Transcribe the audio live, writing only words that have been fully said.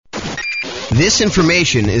This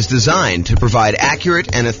information is designed to provide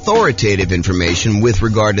accurate and authoritative information with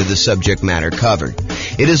regard to the subject matter covered.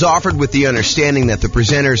 It is offered with the understanding that the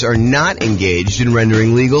presenters are not engaged in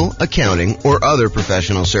rendering legal, accounting, or other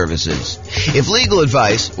professional services. If legal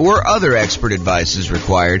advice or other expert advice is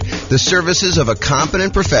required, the services of a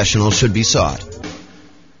competent professional should be sought.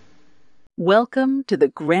 Welcome to the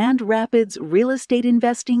Grand Rapids Real Estate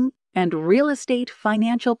Investing and Real Estate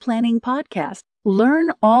Financial Planning Podcast. Learn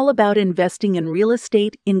all about investing in real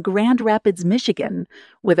estate in Grand Rapids, Michigan,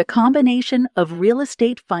 with a combination of real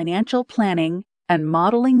estate financial planning and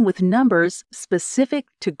modeling with numbers specific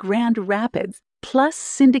to Grand Rapids, plus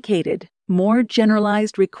syndicated, more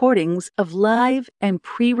generalized recordings of live and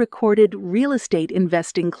pre-recorded real estate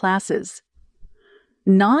investing classes.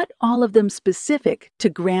 Not all of them specific to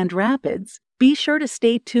Grand Rapids. Be sure to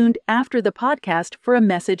stay tuned after the podcast for a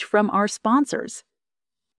message from our sponsors.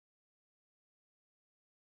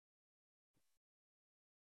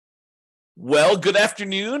 Well, good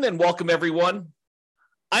afternoon and welcome everyone.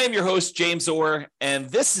 I am your host, James Orr, and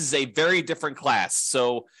this is a very different class.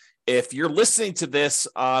 So if you're listening to this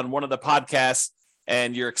on one of the podcasts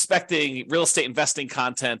and you're expecting real estate investing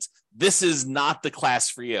content, this is not the class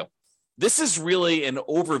for you. This is really an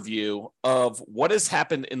overview of what has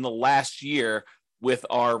happened in the last year with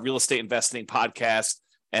our real estate investing podcast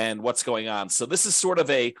and what's going on. So this is sort of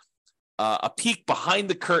a peek behind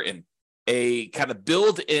the curtain, a kind of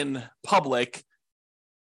build in public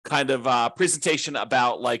kind of presentation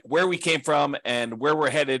about like where we came from and where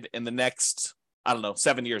we're headed in the next,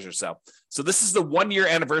 7 years or so. So this is the 1 year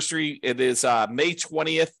anniversary. It is May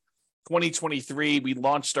 20th, 2023. We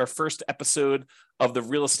launched our first episode of the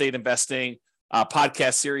real estate investing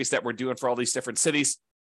podcast series that we're doing for all these different cities.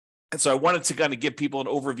 And so I wanted to kind of give people an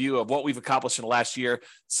overview of what we've accomplished in the last year.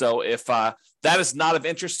 So if that is not of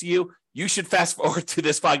interest to you, you should fast forward to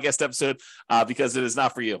this podcast episode because it is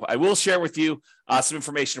not for you. I will share with you some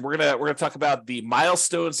information. We're gonna talk about the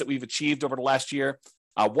milestones that we've achieved over the last year,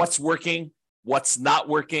 what's working, what's not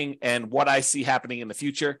working, and what I see happening in the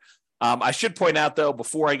future. I should point out, though,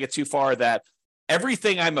 before I get too far, that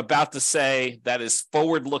everything I'm about to say that is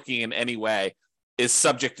forward-looking in any way is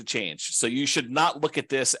subject to change. So you should not look at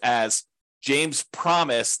this as James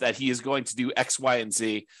promised that he is going to do X, Y, and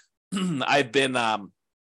Z. I've been a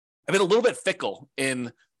little bit fickle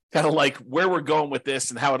in kind of like where we're going with this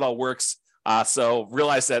and how it all works. So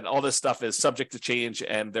realize that all this stuff is subject to change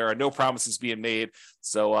and there are no promises being made.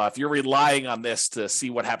 So if you're relying on this to see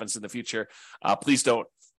what happens in the future, please don't.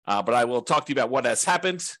 But I will talk to you about what has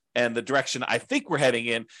happened and the direction I think we're heading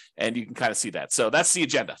in, and you can kind of see that. So that's the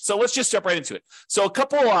agenda. So let's just jump right into it. So a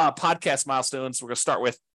couple podcast milestones we're going to start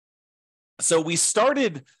with. So we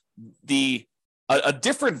started a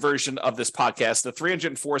different version of this podcast, the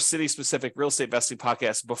 304 city-specific real estate investing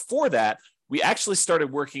podcast. Before that, we actually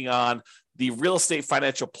started working on the Real Estate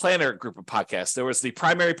Financial Planner group of podcasts. There was the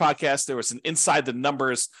primary podcast. There was an Inside the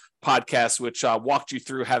Numbers podcast, which walked you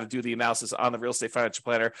through how to do the analysis on the Real Estate Financial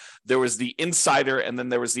Planner. There was the Insider, and then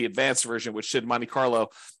there was the advanced version, which did Monte Carlo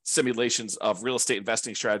simulations of real estate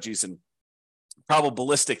investing strategies and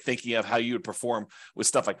probabilistic thinking of how you would perform with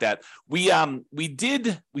stuff like that. We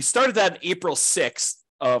started that April 6th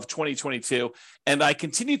of 2022, and I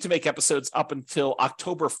continued to make episodes up until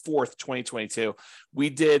October 4th, 2022. We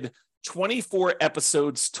did 24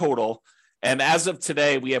 episodes total, and as of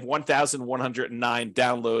today, we have 1,109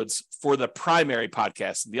 downloads for the primary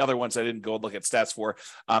podcast. And the other ones I didn't go and look at stats for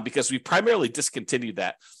because we primarily discontinued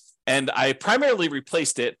that. And I primarily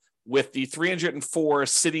replaced it with the 304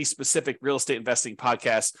 city-specific real estate investing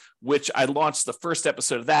podcast, which I launched the first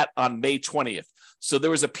episode of that on May 20th. So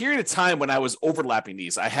there was a period of time when I was overlapping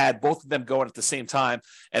these. I had both of them going at the same time,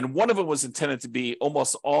 and one of them was intended to be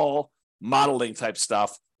almost all modeling type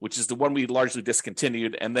stuff, which is the one we largely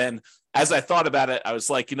discontinued. And then as I thought about it, I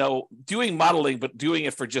was like, doing modeling, but doing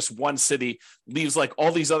it for just one city leaves like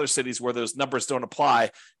all these other cities where those numbers don't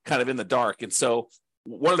apply kind of in the dark. And so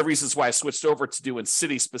one of the reasons why I switched over to doing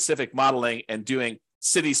city-specific modeling and doing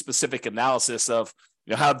city-specific analysis of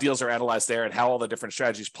how deals are analyzed there and how all the different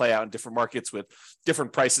strategies play out in different markets with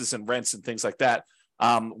different prices and rents and things like that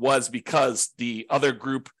was because the other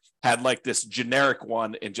group had like this generic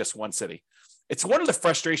one in just one city. It's one of the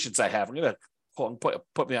frustrations I have. I'm going to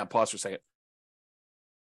put me on pause for a second.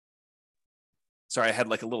 Sorry, I had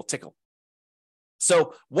like a little tickle.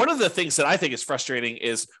 So one of the things that I think is frustrating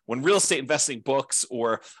is when real estate investing books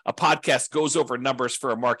or a podcast goes over numbers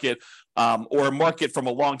for a market or a market from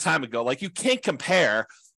a long time ago. Like you can't compare,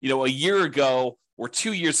 a year ago or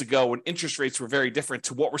 2 years ago when interest rates were very different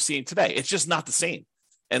to what we're seeing today. It's just not the same.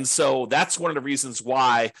 And so that's one of the reasons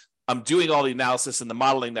why I'm doing all the analysis and the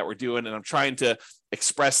modeling that we're doing, and I'm trying to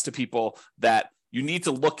express to people that you need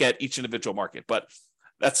to look at each individual market. But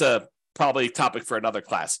that's a probably topic for another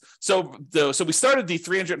class. So we started the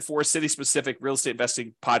 304 city-specific real estate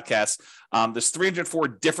investing podcast. There's 304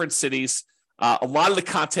 different cities. A lot of the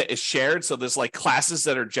content is shared. So there's like classes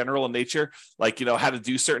that are general in nature, like, how to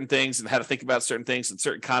do certain things and how to think about certain things and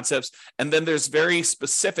certain concepts. And then there's very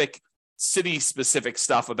specific city-specific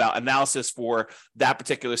stuff about analysis for that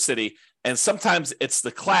particular city. And sometimes it's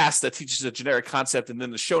the class that teaches a generic concept, and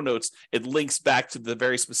then the show notes, it links back to the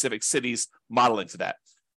very specific cities modeling to that.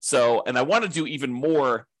 So, and I want to do even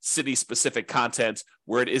more city-specific content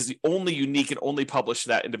where it is the only unique and only published to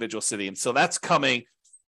that individual city. And so that's coming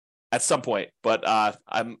at some point, but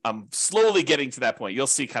I'm slowly getting to that point. You'll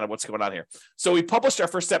see kind of what's going on here. So we published our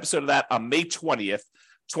first episode of that on May 20th,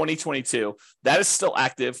 2022. That is still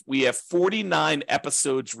active. We have 49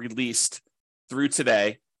 episodes released through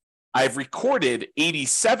today. I've recorded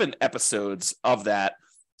 87 episodes of that.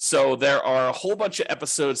 So there are a whole bunch of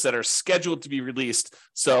episodes that are scheduled to be released.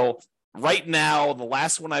 So right now, the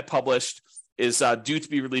last one I published is due to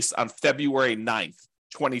be released on February 9th,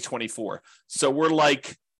 2024. So we're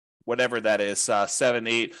like, whatever that is, 7,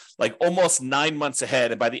 8, like almost 9 months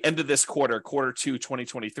ahead. And by the end of this quarter 2,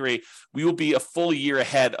 2023, we will be a full year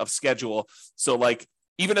ahead of schedule. So like,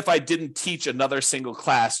 even if I didn't teach another single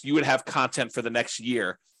class, you would have content for the next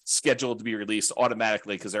year scheduled to be released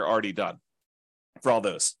automatically because they're already done for all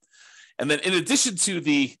those. And then in addition to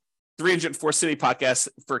the 304 City podcast,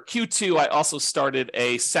 for Q2, I also started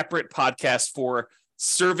a separate podcast for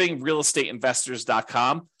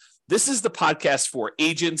servingrealestateinvestors.com. This is the podcast for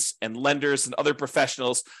agents and lenders and other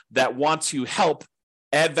professionals that want to help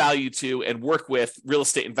add value to and work with real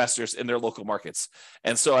estate investors in their local markets.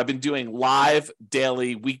 And so I've been doing live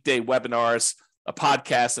daily weekday webinars, a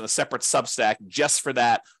podcast, and a separate Substack just for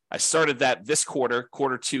that. I started that this quarter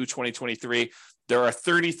 2, 2023. There are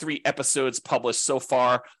 33 episodes published so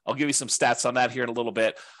far. I'll give you some stats on that here in a little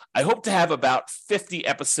bit. I hope to have about 50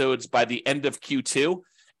 episodes by the end of Q2.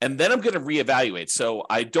 And then I'm going to reevaluate. So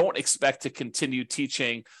I don't expect to continue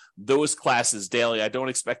teaching those classes daily. I don't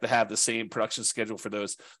expect to have the same production schedule for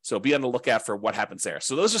those. So be on the lookout for what happens there.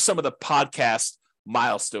 So those are some of the podcast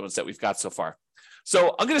milestones that we've got so far.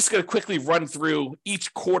 So I'm just going to quickly run through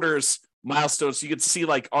each quarter's milestones so you can see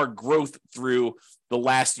like our growth through the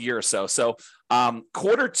last year or so. So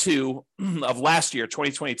quarter 2 of last year,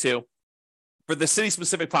 2022, for the City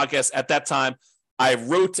Specific podcast at that time, I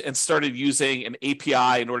wrote and started using an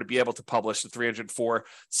API in order to be able to publish the 304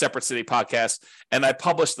 separate city podcasts. And I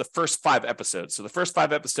published the first 5 episodes. So the first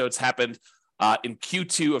 5 episodes happened in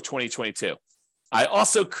Q2 of 2022. I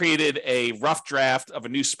also created a rough draft of a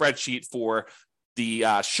new spreadsheet for the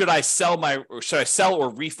should I sell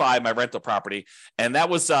or refi my rental property? And that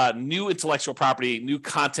was new intellectual property, new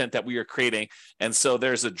content that we are creating. And so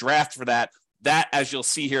there's a draft for that. That, as you'll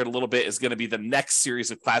see here in a little bit, is going to be the next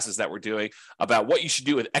series of classes that we're doing about what you should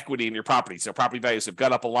do with equity in your property. So property values have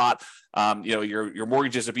gone up a lot. Your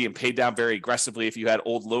mortgages are being paid down very aggressively if you had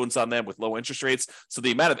old loans on them with low interest rates. So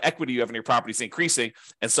the amount of equity you have in your property is increasing.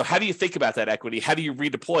 And so how do you think about that equity? How do you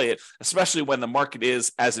redeploy it, especially when the market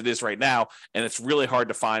is as it is right now, and it's really hard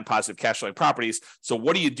to find positive cash flowing properties? So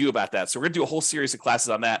what do you do about that? So we're going to do a whole series of classes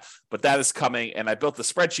on that, but that is coming. And I built the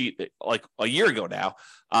spreadsheet like a year ago now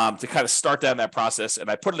to kind of start down that process. And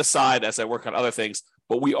I put it aside as I work on other things,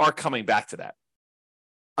 but we are coming back to that.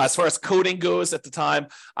 As far as coding goes at the time,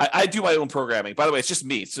 I do my own programming. By the way, it's just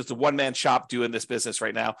me. It's just a one-man shop doing this business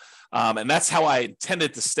right now. And that's how I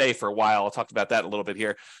intended to stay for a while. I'll talk about that a little bit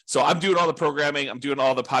here. So I'm doing all the programming. I'm doing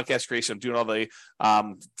all the podcast creation. I'm doing all the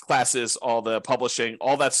classes, all the publishing,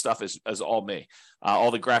 all that stuff is all me.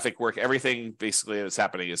 All the graphic work, everything basically that's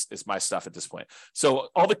happening is my stuff at this point. So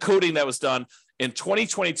all the coding that was done in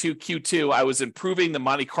 2022 Q2, I was improving the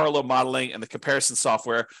Monte Carlo modeling and the comparison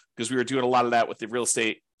software because we were doing a lot of that with the real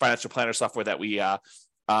estate financial planner software that we are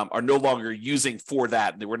no longer using for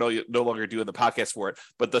that. We're no longer doing the podcast for it,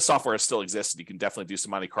 but the software still exists. And you can definitely do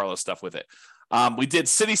some Monte Carlo stuff with it. We did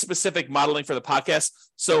city-specific modeling for the podcast.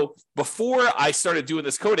 So before I started doing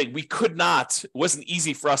this coding, it wasn't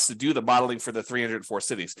easy for us to do the modeling for the 304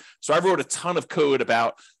 cities. So I wrote a ton of code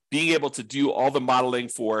about being able to do all the modeling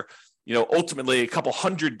for, ultimately a couple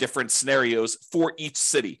hundred different scenarios for each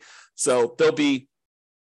city. So there'll be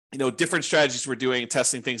different strategies we're doing,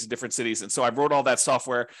 testing things in different cities. And so I wrote all that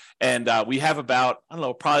software, and we have about,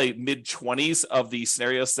 probably mid-20s of the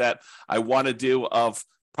scenarios that I want to do, of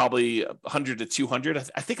probably 100 to 200.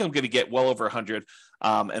 I think I'm going to get well over 100.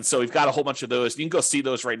 And so we've got a whole bunch of those. You can go see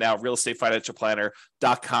those right now,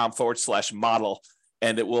 realestatefinancialplanner.com/model.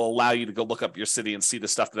 and it will allow you to go look up your city and see the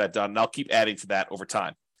stuff that I've done. And I'll keep adding to that over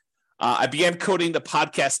time. I began coding the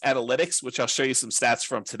podcast analytics, which I'll show you some stats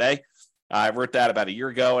from today. I wrote that about a year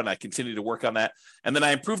ago, and I continue to work on that. And then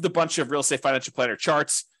I improved a bunch of Real Estate Financial Planner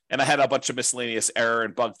charts, and I had a bunch of miscellaneous error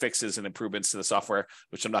and bug fixes and improvements to the software,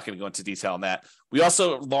 which I'm not going to go into detail on that. We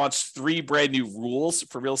also launched 3 brand new rules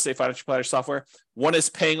for Real Estate Financial Planner software. One is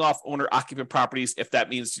paying off owner-occupant properties if that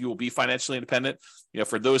means you will be financially independent.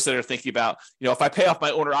 For those that are thinking about, if I pay off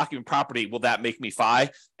my owner-occupant property, will that make me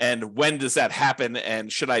FI? And when does that happen?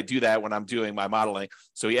 And should I do that when I'm doing my modeling?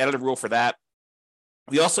 So we added a rule for that.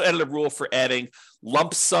 We also added a rule for adding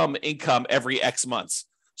lump sum income every X months.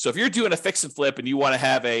 So if you're doing a fix and flip and you want to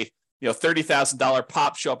have a $30,000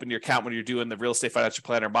 pop show up in your account when you're doing the Real Estate Financial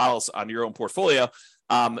Planner models on your own portfolio,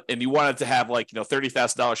 and you wanted to have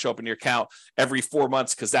 $30,000 show up in your account every 4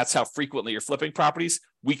 months because that's how frequently you're flipping properties,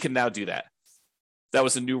 we can now do that. That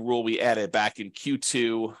was a new rule we added back in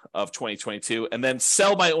Q2 of 2022. And then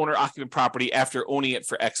sell my owner-occupant property after owning it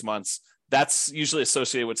for X months. That's usually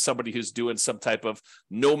associated with somebody who's doing some type of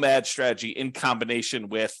nomad strategy in combination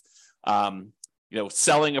with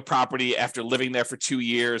selling a property after living there for 2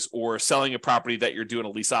 years, or selling a property that you're doing a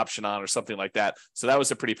lease option on or something like that. So that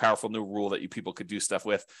was a pretty powerful new rule that you people could do stuff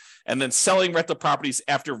with. And then selling rental properties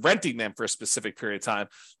after renting them for a specific period of time.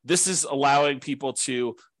 This is allowing people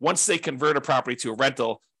to, once they convert a property to a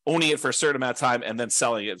rental, owning it for a certain amount of time and then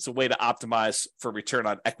selling it. It's a way to optimize for return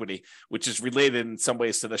on equity, which is related in some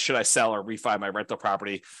ways to the should I sell or refi my rental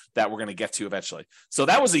property that we're going to get to eventually. So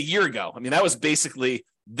that was a year ago. I mean, that was basically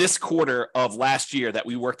this quarter of last year that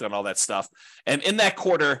we worked on all that stuff. And in that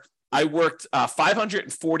quarter, I worked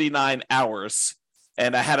 549 hours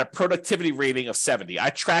and I had a productivity rating of 70. I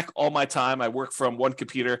track all my time. I work from one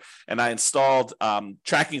computer, and I installed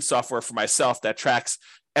tracking software for myself that tracks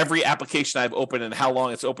every application I've opened and how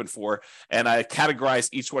long it's open for. And I categorize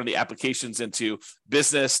each one of the applications into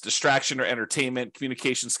business, distraction or entertainment,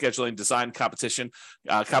 communication, scheduling, design, composition,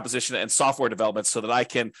 and software development so that I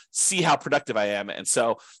can see how productive I am. And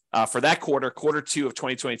so for that quarter 2 of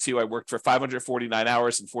 2022, I worked for 549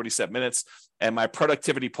 hours and 47 minutes, and my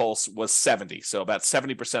productivity pulse was 70. So about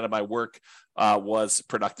 70% of my work was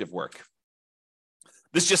productive work.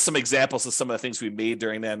 This is just some examples of some of the things we made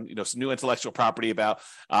during then, some new intellectual property about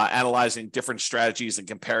analyzing different strategies and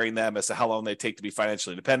comparing them as to how long they take to be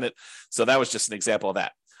financially independent. So that was just an example of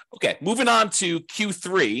that. Okay, moving on to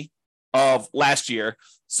Q3 of last year.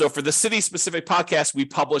 So for the city specific podcast, we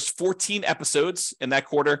published 14 episodes in that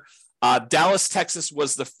quarter. Dallas, Texas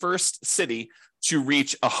was the first city to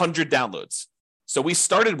reach 100 downloads. So we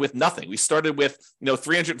started with nothing. We started with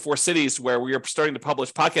 304 cities where we were starting to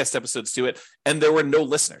publish podcast episodes to it, and there were no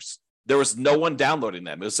listeners. There was no one downloading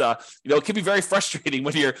them. It was, it can be very frustrating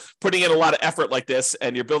when you're putting in a lot of effort like this,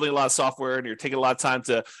 and you're building a lot of software, and you're taking a lot of time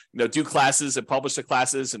to, do classes and publish the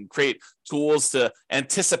classes and create tools to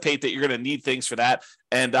anticipate that you're going to need things for that,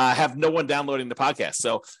 and have no one downloading the podcast.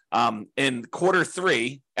 So in quarter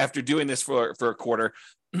 3, after doing this for a quarter,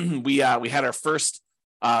 we had our first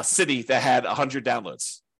city that had 100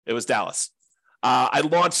 downloads. It was Dallas. I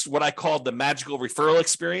launched what I called the magical referral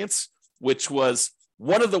experience, which was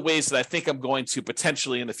one of the ways that I think I'm going to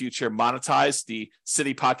potentially in the future monetize the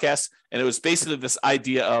city podcast. And it was basically this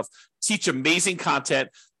idea of teach amazing content,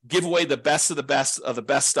 give away the best of the best of the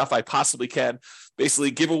best stuff I possibly can,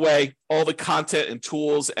 basically give away all the content and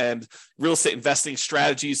tools and real estate investing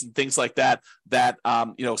strategies and things like that,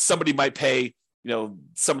 somebody might pay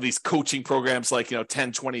some of these coaching programs like,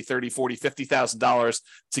 10, 20, 30, 40, $50,000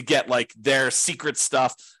 to get like their secret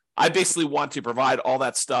stuff. I basically want to provide all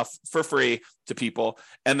that stuff for free to people.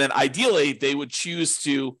 And then ideally they would choose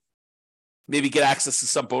to maybe get access to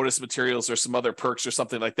some bonus materials or some other perks or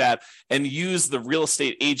something like that, and use the real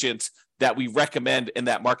estate agent that we recommend in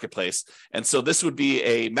that marketplace. And so this would be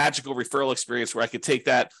a magical referral experience where I could take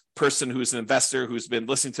that person who's an investor who's been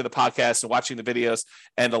listening to the podcast and watching the videos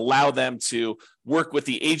and allow them to work with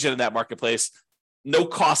the agent in that marketplace, no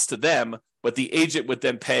cost to them, but the agent would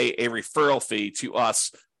then pay a referral fee to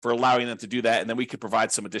us for allowing them to do that. And then we could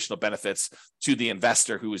provide some additional benefits to the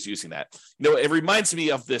investor who is using that. It reminds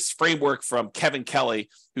me of this framework from Kevin Kelly,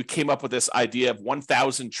 who came up with this idea of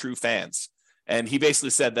 1,000 true fans. And he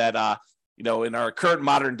basically said that, in our current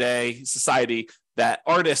modern day society, that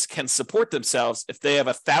artists can support themselves if they have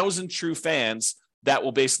 1,000 true fans that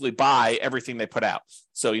will basically buy everything they put out.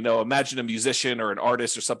 So, imagine a musician or an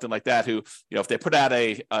artist or something like that who, if they put out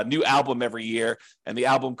a new album every year and the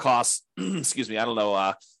album costs,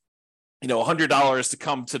 $100 to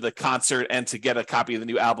come to the concert and to get a copy of the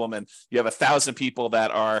new album. And you have 1,000 people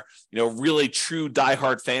that are, really true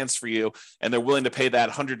diehard fans for you, and they're willing to pay that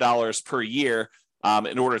 $100 per year.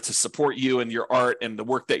 in order to support you and your art and the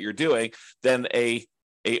work that you're doing, then a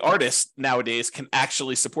artist nowadays can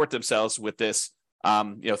actually support themselves with this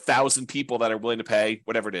 1,000 people that are willing to pay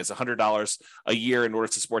whatever it is, $100 a year in order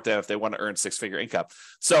to support them if they want to earn six-figure income.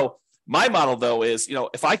 So my model, though, is,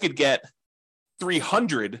 if I could get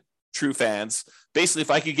 300 true fans, basically,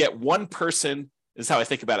 if I could get one person, this is how I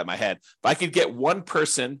think about it in my head. If I could get one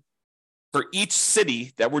person for each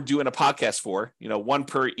city that we're doing a podcast for, one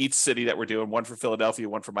per each city that we're doing, one for Philadelphia,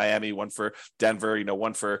 one for Miami, one for Denver,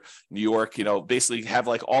 one for New York, basically have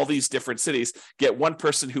like all these different cities, get one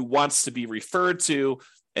person who wants to be referred to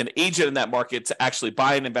an agent in that market to actually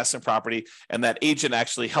buy an investment property. And that agent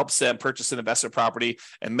actually helps them purchase an investment property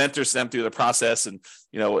and mentors them through the process. And,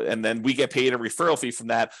 and then we get paid a referral fee from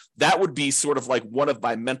that. That would be sort of like one of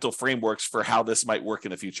my mental frameworks for how this might work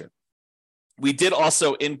in the future. We did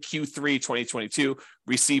also in Q3 2022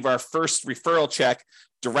 receive our first referral check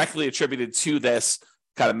directly attributed to this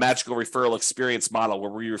kind of magical referral experience model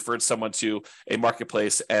where we referred someone to a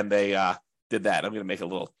marketplace and they did that. I'm going to make a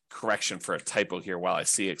little correction for a typo here while I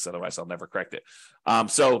see it, because otherwise I'll never correct it.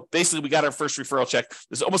 So basically we got our first referral check.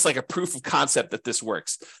 It's almost like a proof of concept that this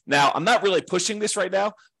works. Now, I'm not really pushing this right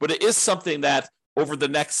now, but it is something that over the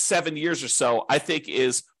next 7 years or so, I think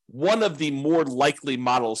is one of the more likely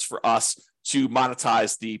models for us to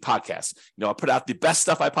monetize the podcast. I put out the best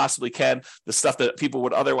stuff I possibly can, the stuff that people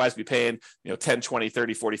would otherwise be paying, $10, $20,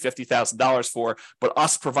 $30, $40, $50,000 for, but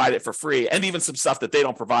us provide it for free, and even some stuff that they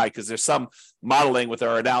don't provide, because there's some modeling with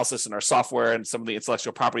our analysis and our software and some of the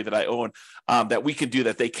intellectual property that I own that we can do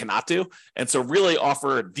that they cannot do. And so really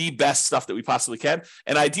offer the best stuff that we possibly can.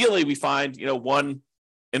 And ideally we find, one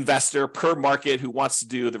investor per market who wants to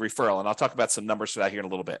do the referral. And I'll talk about some numbers for that here in a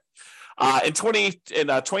little bit. In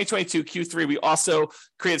 2022 Q3, we also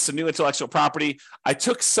created some new intellectual property. I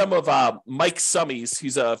took some of Mike Summey's.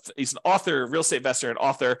 He's an author, real estate investor, and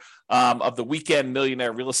author of the Weekend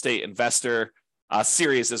Millionaire Real Estate Investor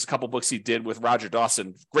series. There's a couple books he did with Roger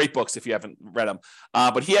Dawson. Great books if you haven't read them.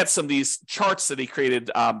 But he had some of these charts that he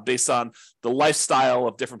created based on the lifestyle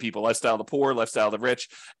of different people, lifestyle of the poor, lifestyle of the rich.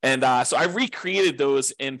 And so I recreated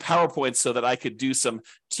those in PowerPoint so that I could do some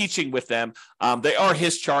teaching with them. They are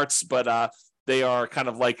his charts, but they are kind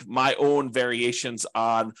of like my own variations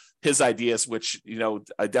on his ideas, which,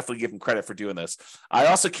 I definitely give him credit for doing this. I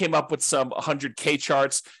also came up with some 100K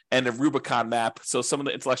charts and a Rubicon map. So some of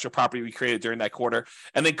the intellectual property we created during that quarter.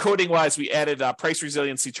 And then coding wise, we added price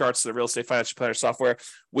resiliency charts to the Real Estate Financial Planner software,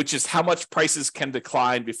 which is how much prices can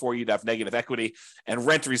decline before you'd have negative equity, and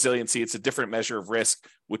rent resiliency. It's a different measure of risk,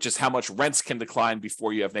 which is how much rents can decline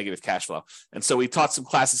before you have negative cash flow. And so we taught some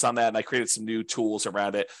classes on that, and I created some new tools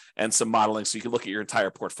around it and some modeling. So you can look at your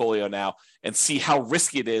entire portfolio now and see how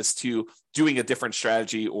risky it is to doing a different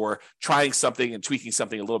strategy or trying something and tweaking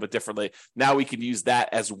something a little bit differently. Now we can use that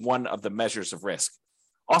as one of the measures of risk.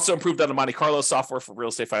 Also improved on the Monte Carlo software for Real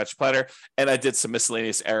Estate Financial Planner, and I did some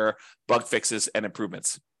miscellaneous error, bug fixes, and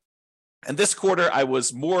improvements. And this quarter, I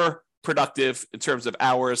was more productive in terms of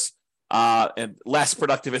hours and less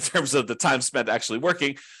productive in terms of the time spent actually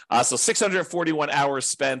working. So 641 hours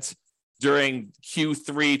spent during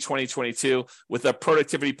Q3 2022 with a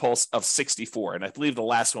productivity pulse of 64. And I believe the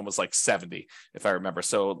last one was like 70, if I remember.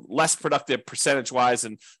 So less productive percentage-wise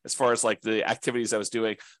and as far as like the activities I was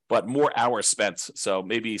doing, but more hours spent. So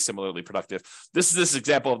maybe similarly productive. This is this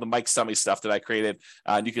example of the Mike Summey stuff that I created.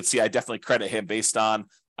 And you can see I definitely credit him based on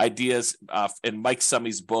ideas in Mike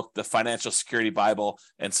Summey's book, The Financial Security Bible,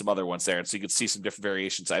 and some other ones there. And so you can see some different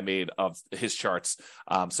variations I made of his charts.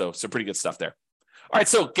 So some pretty good stuff there. All right,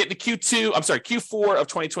 so getting to Q4 of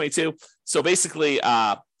 2022. So basically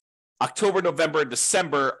October, November, and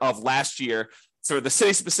December of last year. So the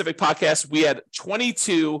City Specific podcast, we had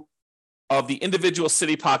 22 of the individual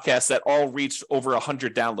city podcasts that all reached over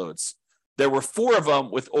 100 downloads. There were 4 of them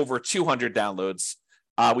with over 200 downloads.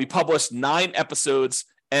 We published 9 episodes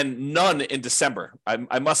and none in December.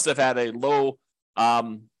 I must have had a low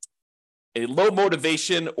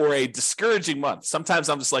motivation or a discouraging month. Sometimes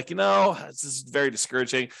I'm just like, this is very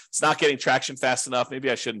discouraging. It's not getting traction fast enough. Maybe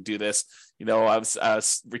I shouldn't do this. I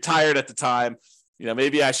was retired at the time.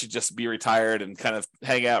 Maybe I should just be retired and kind of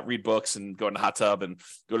hang out, read books, and go in the hot tub and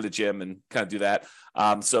go to the gym and kind of do that.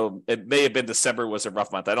 So it may have been December was a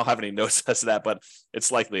rough month. I don't have any notes as to that, but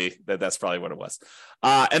it's likely that that's probably what it was.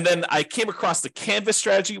 And then I came across the Canvas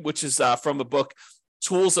strategy, which is from the book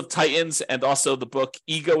Tools of Titans, and also the book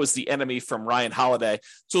Ego is the Enemy from Ryan Holiday.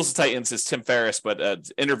 Tools of Titans is Tim Ferriss, but an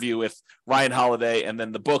interview with Ryan Holiday. And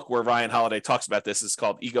then the book where Ryan Holiday talks about this is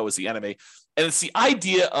called Ego is the Enemy. And it's the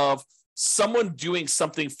idea of someone doing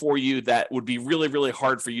something for you that would be really, really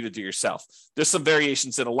hard for you to do yourself. There's some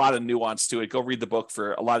variations and a lot of nuance to it. Go read the book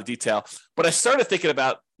for a lot of detail. But I started thinking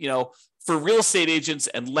about, for real estate agents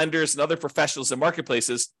and lenders and other professionals in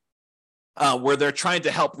marketplaces where they're trying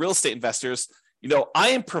to help real estate investors, I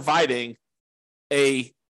am providing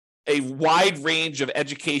a wide range of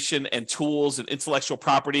education and tools and intellectual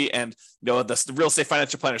property and the real estate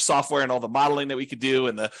financial planner software and all the modeling that we could do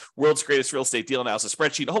and the world's greatest real estate deal analysis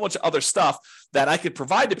spreadsheet, a whole bunch of other stuff that I could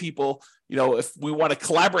provide to people, if we want to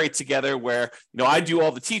collaborate together where, I do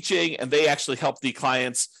all the teaching and they actually help the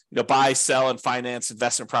clients, buy, sell, and finance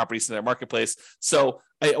investment properties in their marketplace. So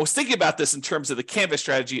I was thinking about this in terms of the Canvas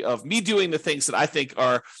strategy of me doing the things that I think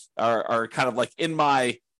are kind of like in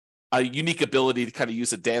my a unique ability to kind of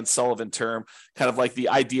use a Dan Sullivan term, kind of like the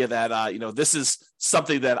idea that, this is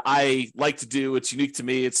something that I like to do. It's unique to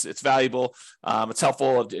me. It's valuable. It's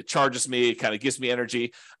helpful. It charges me. It kind of gives me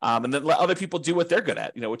energy. And then let other people do what they're good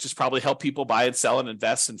at, which is probably help people buy and sell and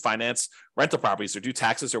invest and finance rental properties or do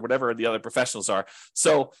taxes or whatever the other professionals are.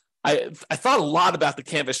 So I thought a lot about the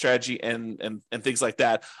Canvas strategy and things like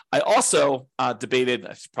that. I also debated,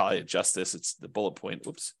 I should probably adjust this. It's the bullet point.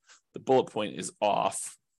 Oops. The bullet point is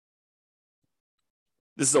off.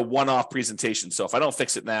 This is a one-off presentation, so if I don't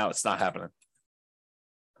fix it now, it's not happening.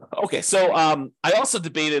 Okay, so I also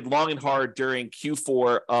debated long and hard during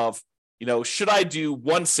Q4 of, should I do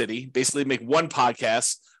one city, basically make one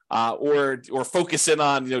podcast, or focus in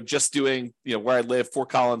on, just doing, where I live, Fort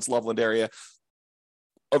Collins, Loveland area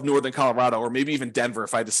of Northern Colorado, or maybe even Denver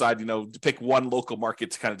if I decide, to pick one local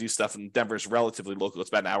market to kind of do stuff, and Denver is relatively local. It's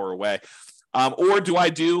about an hour away. Or do I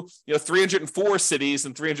do, 304 cities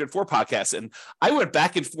and 304 podcasts? And I went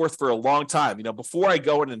back and forth for a long time, before I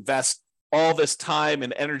go and invest all this time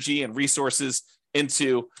and energy and resources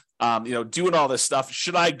into, doing all this stuff.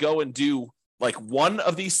 Should I go and do like one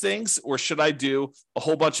of these things, or should I do a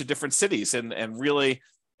whole bunch of different cities and really,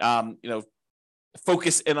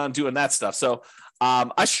 focus in on doing that stuff? So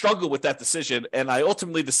I struggled with that decision, and I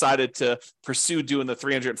ultimately decided to pursue doing the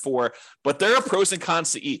 304. But there are pros and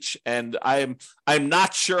cons to each, and I'm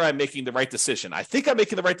not sure I'm making the right decision. I think I'm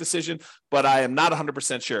making the right decision, but I am not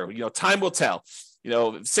 100% sure. Time will tell.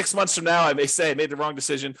 6 months from now, I may say I made the wrong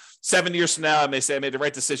decision. 7 years from now, I may say I made the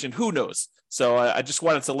right decision. Who knows? So I just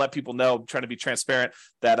wanted to let people know, trying to be transparent,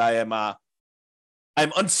 that I'm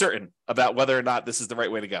uncertain about whether or not this is the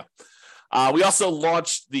right way to go. We also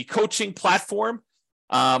launched the coaching platform.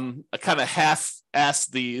 I kind of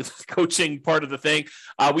half-assed the coaching part of the thing.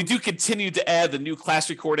 We do continue to add the new class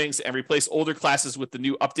recordings and replace older classes with the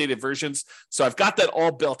new updated versions. So I've got that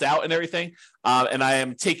all built out and everything. And I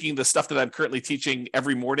am taking the stuff that I'm currently teaching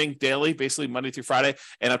every morning, daily, basically Monday through Friday.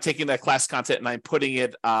 And I'm taking that class content and I'm putting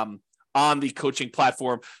it on the coaching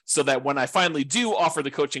platform, so that when I finally do offer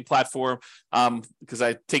the coaching platform, because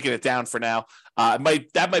I've taken it down for now, that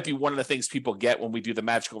might be one of the things people get when we do the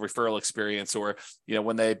magical referral experience, or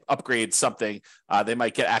when they upgrade something, they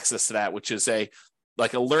might get access to that, which is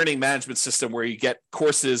like a learning management system where you get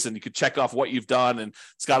courses and you could check off what you've done, and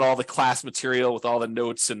it's got all the class material with all the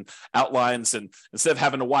notes and outlines, and instead of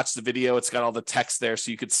having to watch the video, it's got all the text there so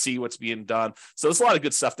you could see what's being done. So there's a lot of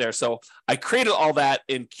good stuff there. So I created all that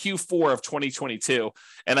in Q4 of 2022,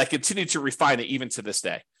 and I continue to refine it even to this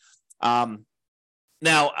day.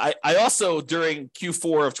 Now, I also, during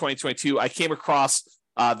Q4 of 2022, I came across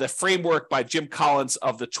the framework by Jim Collins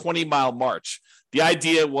of the 20-mile march. The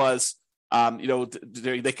idea was,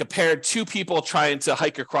 they compared two people trying to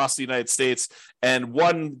hike across the United States, and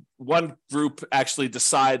one group actually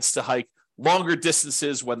decides to hike longer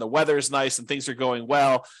distances when the weather is nice and things are going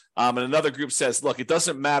well. And another group says, look, it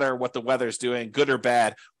doesn't matter what the weather's doing, good or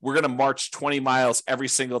bad. We're going to march 20 miles every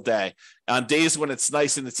single day. On days when it's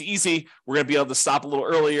nice and it's easy, we're going to be able to stop a little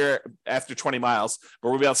earlier after 20 miles, but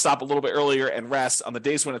we'll be able to stop a little bit earlier and rest. On the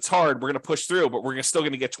days when it's hard, we're going to push through, but we're still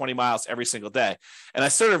going to get 20 miles every single day. And I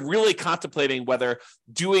started really contemplating whether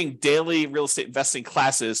doing daily real estate investing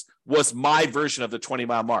classes was my version of the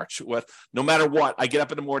 20-mile march. With no matter what, I get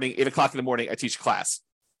up in the morning, 8 o'clock in the morning, I teach class.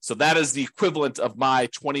 So that is the equivalent of my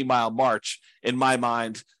 20-mile march in my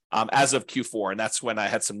mind as of Q4. And that's when I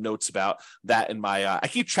had some notes about that in my, I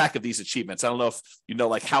keep track of these achievements. I don't know if you know,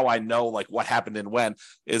 like how I know like what happened and when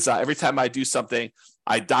is every time I do something,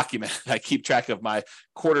 I document, I keep track of my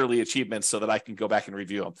quarterly achievements so that I can go back and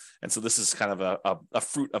review them. And so this is kind of a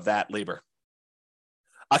fruit of that labor.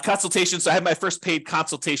 A consultation. So I had my first paid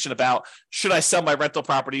consultation about, should I sell my rental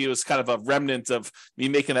property? It was kind of a remnant of me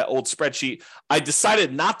making that old spreadsheet. I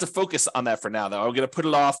decided not to focus on that for now, though. I'm going to put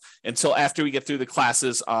it off until after we get through the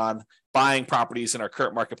classes on buying properties in our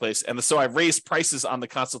current marketplace. And so I raised prices on the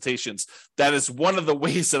consultations. That is one of the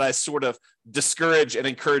ways that I sort of discourage and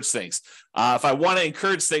encourage things. If I want to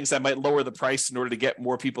encourage things, I might lower the price in order to get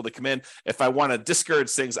more people to come in. If I want to discourage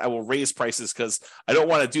things, I will raise prices because I don't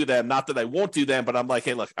want to do them. Not that I won't do them, but I'm like,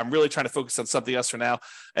 hey, look, I'm really trying to focus on something else for now.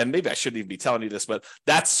 And maybe I shouldn't even be telling you this, but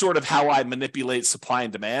that's sort of how I manipulate supply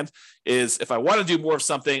and demand. Is if I want to do more of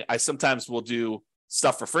something, I sometimes will do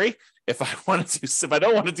stuff for free. If I don't want to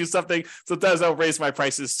do something, sometimes I'll raise my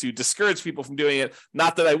prices to discourage people from doing it.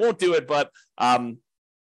 Not that I won't do it, but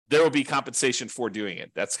there will be compensation for doing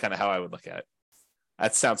it. That's kind of how I would look at it.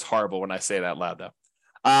 That sounds horrible when I say it out loud, though.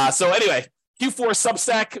 So anyway, Q4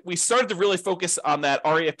 Substack, we started to really focus on that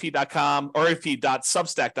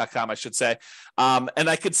refp.substack.com, I should say. And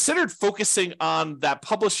I considered focusing on that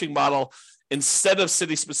publishing model instead of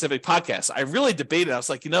city-specific podcasts. I really debated. I was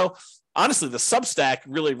like, honestly, the Substack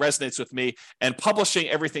really resonates with me, and publishing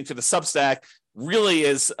everything to the Substack really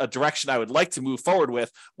is a direction I would like to move forward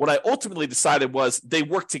with. What I ultimately decided was they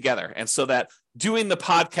work together. And so that doing the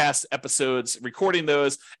podcast episodes, recording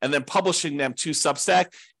those, and then publishing them to Substack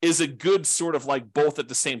is a good sort of like both at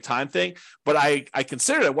the same time thing. But I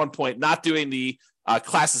considered at one point not doing the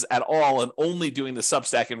classes at all and only doing the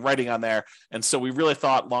Substack and writing on there. And so we really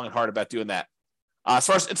thought long and hard about doing that. As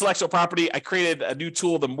far as intellectual property, I created a new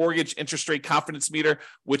tool, the Mortgage Interest Rate Confidence Meter,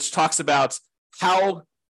 which talks about how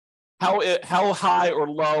high or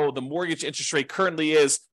low the mortgage interest rate currently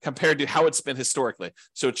is compared to how it's been historically.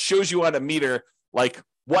 So it shows you on a meter like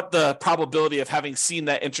what the probability of having seen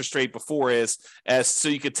that interest rate before is, as so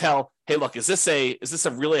you could tell, hey, look, is this a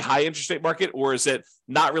really high interest rate market, or is it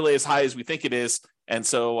not really as high as we think it is? And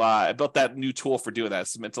so I built that new tool for doing that.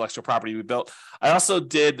 Some intellectual property we built. I also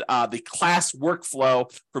did the class workflow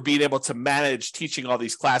for being able to manage teaching all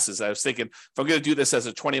these classes. I was thinking, if I'm going to do this as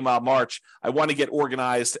a 20-mile march, I want to get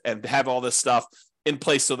organized and have all this stuff in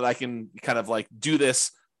place so that I can kind of like do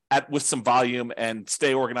this with some volume and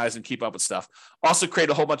stay organized and keep up with stuff. Also create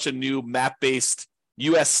a whole bunch of new map-based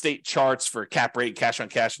U.S. state charts for cap rate, cash on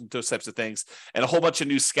cash, and those types of things, and a whole bunch of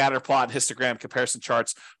new scatter plot and histogram comparison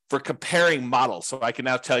charts for comparing models. So I can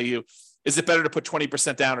now tell you, is it better to put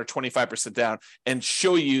 20% down or 25% down, and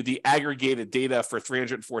show you the aggregated data for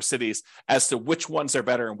 304 cities as to which ones are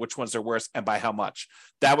better and which ones are worse and by how much.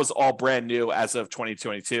 That was all brand new as of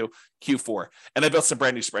 2022 Q4. And I built some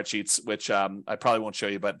brand new spreadsheets, which I probably won't show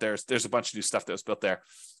you, but there's a bunch of new stuff that was built there.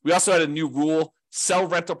 We also had a new rule: sell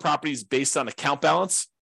rental properties based on account balance.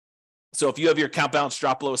 So if you have your account balance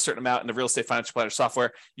drop below a certain amount in the Real Estate Financial Planner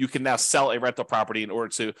software, you can now sell a rental property in order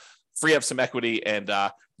to free up some equity and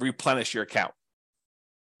replenish your account.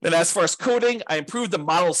 Then as far as coding, I improved the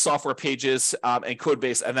model software pages and code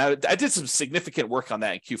base, and I did some significant work on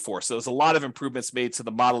that in Q4. So there's a lot of improvements made to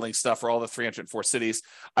the modeling stuff for all the 304 cities.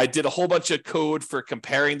 I did a whole bunch of code for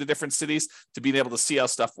comparing the different cities to being able to see how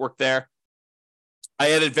stuff worked there.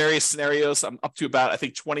 I added various scenarios. I'm up to about, I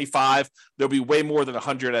think, 25. There'll be way more than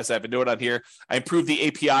 100 as I have a note on here. I improved the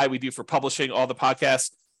API we do for publishing all the podcasts.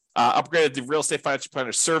 Upgraded the Real Estate Financial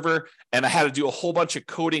Planner server, and I had to do a whole bunch of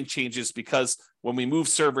coding changes because when we moved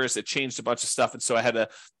servers, it changed a bunch of stuff, and so I had to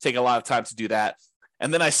take a lot of time to do that.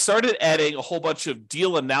 And then I started adding a whole bunch of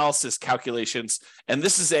deal analysis calculations, and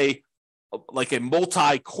this is a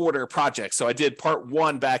multi-quarter project. So I did part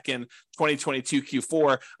one back in 2022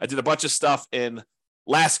 Q4. I did a bunch of stuff in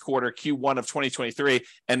last quarter, Q1 of 2023,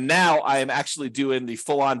 and now I am actually doing the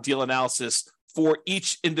full-on deal analysis for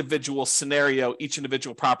each individual scenario, each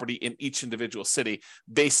individual property in each individual city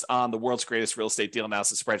based on the world's greatest real estate deal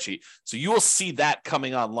analysis spreadsheet. So you will see that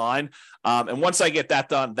coming online. And once I get that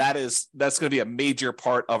done, that's going to be a major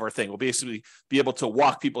part of our thing. We'll basically be able to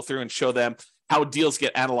walk people through and show them how deals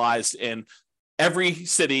get analyzed in every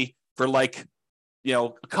city for a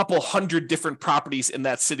couple hundred different properties in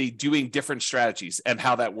that city doing different strategies and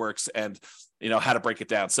how that works and, how to break it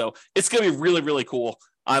down. So it's going to be really, really cool.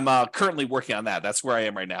 I'm currently working on that. That's where I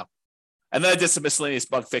am right now. And then I did some miscellaneous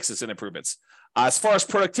bug fixes and improvements. As far as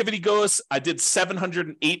productivity goes, I did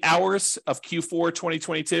 708 hours of Q4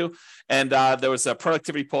 2022, and there was a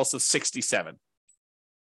productivity pulse of 67.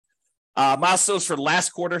 Milestones for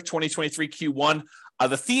last quarter, 2023 Q1.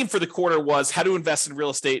 The theme for the quarter was how to invest in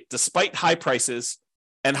real estate despite high prices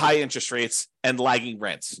and high interest rates and lagging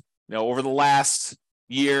rents. Over the last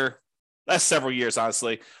several years,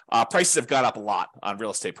 honestly, prices have gone up a lot on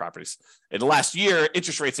real estate properties. In the last year,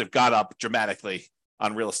 interest rates have gone up dramatically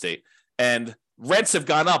on real estate, and rents have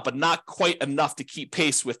gone up, but not quite enough to keep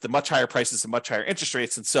pace with the much higher prices and much higher interest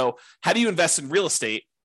rates. And so how do you invest in real estate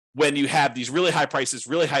when you have these really high prices,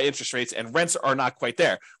 really high interest rates, and rents are not quite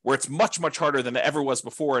there, where it's much, much harder than it ever was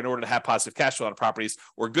before in order to have positive cash flow on properties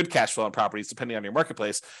or good cash flow on properties, depending on your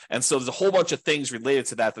marketplace. And so there's a whole bunch of things related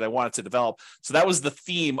to that I wanted to develop. So that was the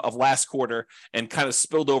theme of last quarter and kind of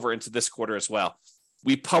spilled over into this quarter as well.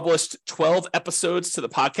 We published 12 episodes to the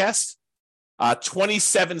podcast.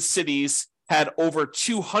 27 cities had over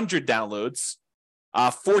 200 downloads.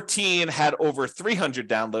 14 had over 300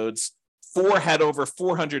 downloads. 4 had over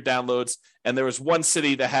 400 downloads, and there was one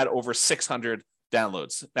city that had over 600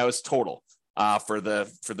 downloads. That was total for their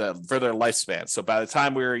lifespan. So by the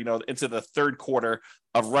time we were into the third quarter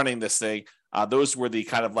of running this thing, those were the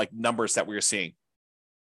kind of like numbers that we were seeing.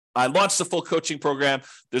 I launched the full coaching program.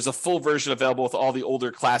 There's a full version available with all the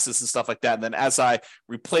older classes and stuff like that. And then as I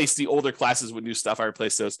replace the older classes with new stuff, I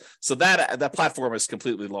replace those. So that platform is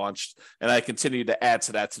completely launched, and I continue to add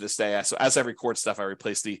to that to this day. So as I record stuff, I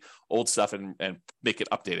replace the old stuff and make it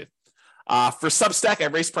updated. For Substack, I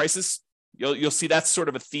raised prices. You'll see that's sort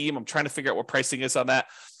of a theme. I'm trying to figure out what pricing is on that.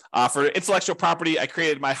 For intellectual property, I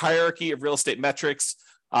created my hierarchy of real estate metrics.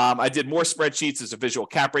 I did more spreadsheets. There's a visual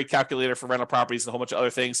cap rate calculator for rental properties and a whole bunch of other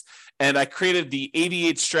things. And I created the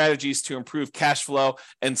 88 strategies to improve cash flow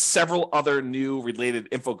and several other new related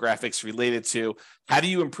infographics related to how do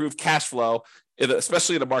you improve cash flow,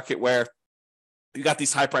 especially in a market where you got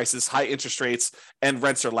these high prices, high interest rates, and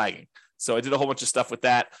rents are lagging. So I did a whole bunch of stuff with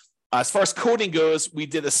that. As far as coding goes, we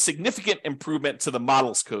did a significant improvement to the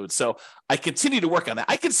models code. So I continue to work on that.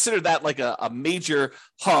 I consider that like a major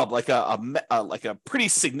hub, like a pretty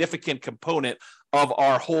significant component of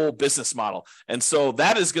our whole business model. And so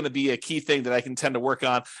that is going to be a key thing that I can tend to work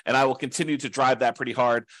on, and I will continue to drive that pretty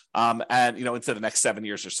hard into the next 7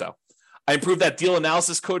 years or so. I improved that deal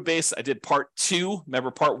analysis code base. I did part 2.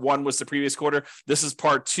 Remember, part 1 was the previous quarter. This is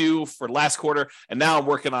part 2 for last quarter. And now I'm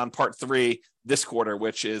working on part 3 this quarter,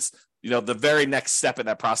 which is, the very next step in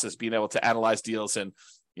that process, being able to analyze deals and,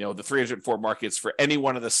 the 304 markets for any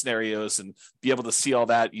one of the scenarios and be able to see all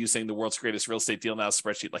that using the world's greatest real estate deal analysis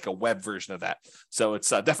spreadsheet, like a web version of that. So it's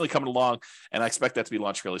definitely coming along, and I expect that to be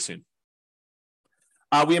launched really soon.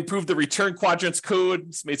 We improved the return quadrants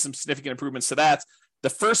code, made some significant improvements to that. The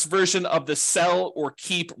first version of the sell or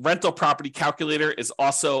keep rental property calculator is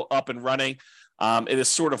also up and running. It is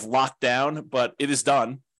sort of locked down, but it is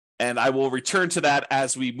done. And I will return to that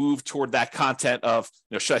as we move toward that content of,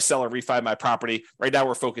 should I sell or refi my property? Right now,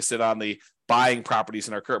 we're focusing on the buying properties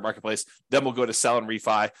in our current marketplace. Then we'll go to sell and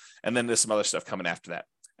refi. And then there's some other stuff coming after that.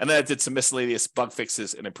 And then I did some miscellaneous bug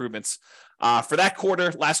fixes and improvements. For that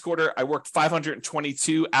quarter, last quarter, I worked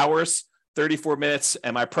 522 hours, 34 minutes,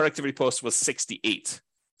 and my productivity post was 68.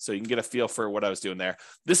 So you can get a feel for what I was doing there.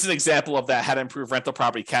 This is an example of that, how to improve rental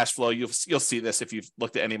property cash flow. You'll see this if you've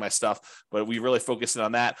looked at any of my stuff, but we really focused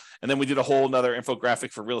on that. And then we did a whole another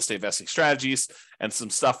infographic for real estate investing strategies and some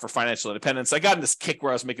stuff for financial independence. I got in this kick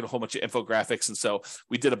where I was making a whole bunch of infographics, and so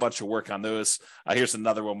we did a bunch of work on those. Here's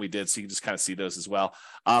another one we did, so you can just kind of see those as well.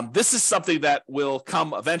 This is something that will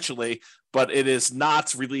come eventually, but it is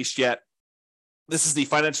not released yet. This is the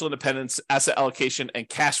financial independence, asset allocation, and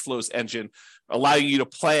cash flows engine, allowing you to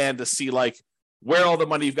plan to see like where all the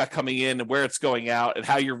money you've got coming in and where it's going out and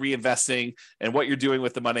how you're reinvesting and what you're doing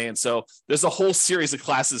with the money. And so there's a whole series of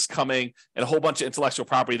classes coming and a whole bunch of intellectual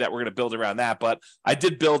property that we're going to build around that. But I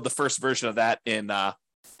did build the first version of that in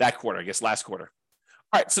that quarter, I guess last quarter.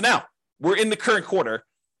 All right, so now we're in the current quarter,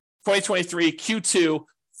 2023 Q2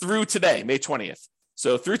 through today, May 20th.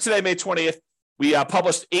 So through today, May 20th, we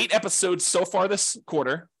published 8 episodes so far this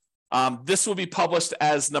quarter. This will be published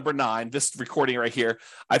as number 9, this recording right here.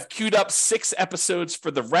 I've queued up 6 episodes for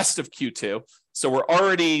the rest of Q2. So we're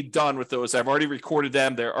already done with those. I've already recorded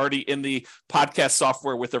them. They're already in the podcast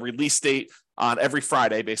software with a release date on every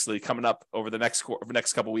Friday, basically coming up over the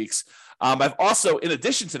next couple weeks. I've also, in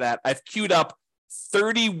addition to that, I've queued up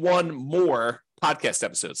 31 more podcast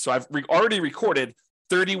episodes. So I've already recorded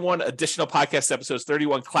 31 additional podcast episodes,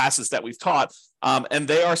 31 classes that we've taught, and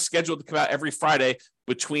they are scheduled to come out every Friday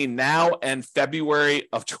between now and February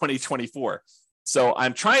of 2024. So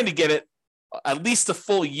I'm trying to get it at least a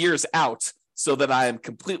full year's out so that I am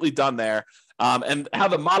completely done there. And how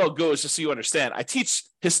the model goes, just so you understand, I teach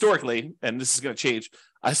historically, and this is going to change.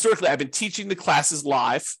 Historically, I've been teaching the classes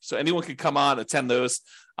live, so anyone can come on, attend those.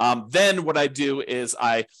 Then what I do is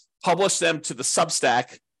I publish them to the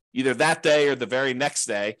Substack either that day or the very next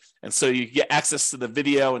day. And so you get access to the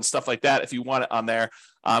video and stuff like that if you want it on there.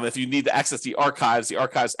 If you need to access the archives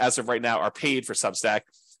as of right now are paid for Substack.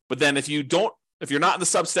 But then if you're not in the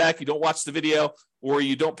Substack, you don't watch the video, or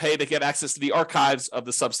you don't pay to get access to the archives of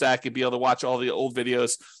the Substack and be able to watch all the old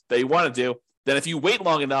videos that you want to do, then if you wait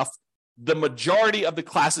long enough, the majority of the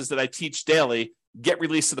classes that I teach daily get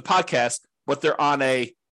released to the podcast, but they're on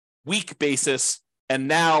a week basis. And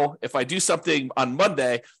now if I do something on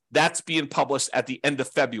Monday, that's being published at the end of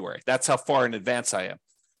February. That's how far in advance I am.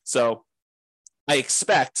 So I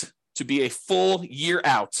expect to be a full year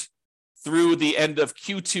out through the end of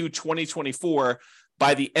Q2 2024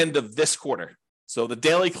 by the end of this quarter. So the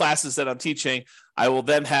daily classes that I'm teaching, I will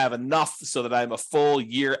then have enough so that I'm a full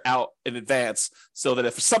year out in advance, so that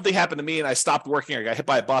if something happened to me and I stopped working or got hit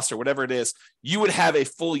by a bus or whatever it is, you would have a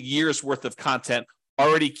full year's worth of content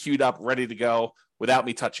already queued up, ready to go without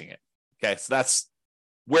me touching it. Okay, so that's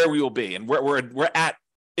where we will be. And we're at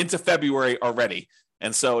into February already.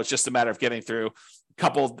 And so it's just a matter of getting through a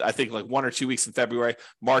couple, I think like 1 or 2 weeks in February,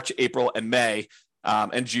 March, April, and May,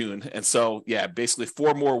 and June. And so, yeah, basically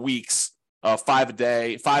 4 more weeks of 5 a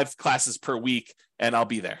day, 5 classes per week, and I'll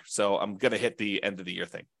be there. So I'm going to hit the end of the year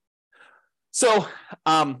thing. So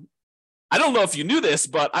I don't know if you knew this,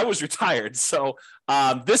 but I was retired. So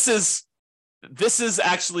this is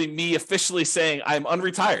actually me officially saying I'm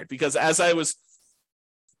unretired, because as I was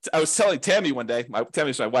telling Tammy one day,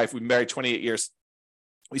 Tammy's my wife, we've been married 28 years.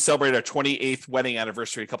 We celebrated our 28th wedding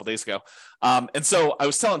anniversary a couple days ago. And so I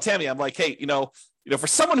was telling Tammy, I'm like, hey, for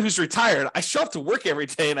someone who's retired, I show up to work every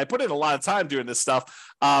day and I put in a lot of time doing this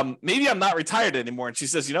stuff. Maybe I'm not retired anymore. And she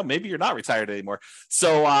says, maybe you're not retired anymore.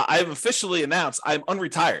 So I've officially announced I'm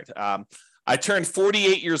unretired. I turned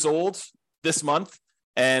 48 years old this month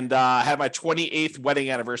and had my 28th wedding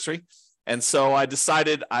anniversary. And so I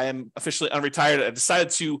decided I am officially unretired. I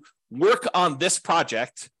decided to work on this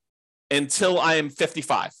project until I am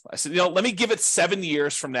 55. I said, let me give it 7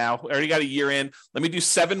 years from now. I already got a year in. Let me do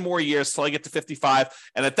 7 more years till I get to 55.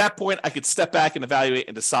 And at that point, I could step back and evaluate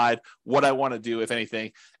and decide what I want to do, if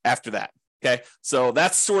anything, after that. Okay. So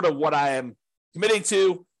that's sort of what I am committing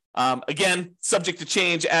to. Again, subject to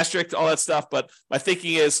change, asterisk, all that stuff. But my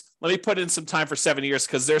thinking is, let me put in some time for 7 years,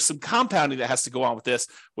 because there's some compounding that has to go on with this,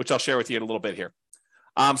 which I'll share with you in a little bit here.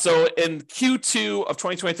 So in Q2 of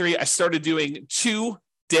 2023, I started doing 2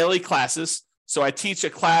 daily classes. So I teach a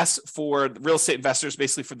class for real estate investors,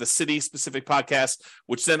 basically for the city specific podcast,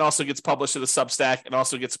 which then also gets published in the Substack and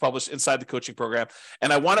also gets published inside the coaching program.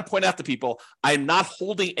 And I want to point out to people, I'm not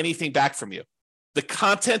holding anything back from you. The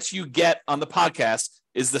content you get on the podcast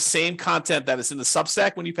is the same content that is in the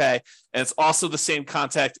Substack when you pay, and it's also the same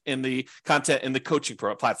content in the coaching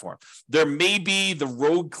platform. There may be the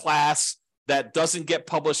rogue class that doesn't get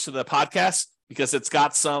published to the podcast because it's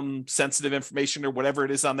got some sensitive information or whatever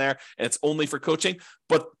it is on there, and it's only for coaching.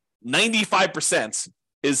 But 95%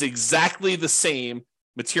 is exactly the same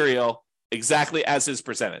material, exactly as is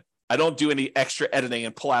presented. I don't do any extra editing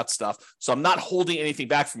and pull out stuff. So I'm not holding anything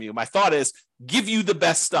back from you. My thought is give you the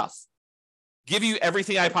best stuff, give you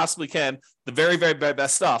everything I possibly can, the very, very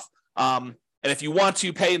best stuff. And if you want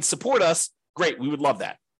to pay and support us, great. We would love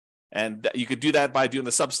that. And you could do that by doing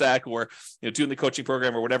the Substack or doing the coaching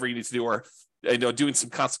program or whatever you need to do, or doing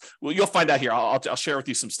some well, you'll find out here. I'll share with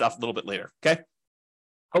you some stuff a little bit later.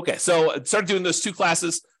 Okay. So I started doing those 2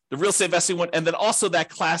 classes, the real estate investing one, and then also that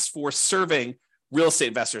class for serving real estate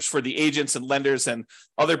investors, for the agents and lenders and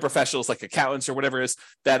other professionals like accountants or whatever it is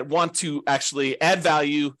that want to actually add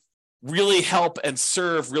value, really help and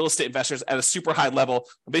serve real estate investors at a super high level.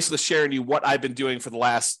 I'm basically sharing you what I've been doing for the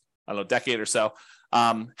last, decade or so,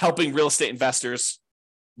 helping real estate investors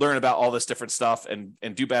learn about all this different stuff and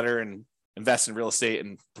do better and invest in real estate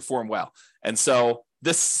and perform well. And so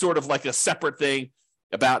this is sort of like a separate thing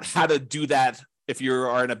about how to do that if you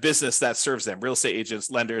are in a business that serves them, real estate agents,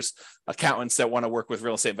 lenders, accountants that want to work with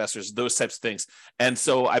real estate investors, those types of things. And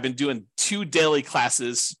so I've been doing 2 daily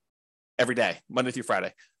classes every day, Monday through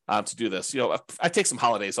Friday, to do this. I take some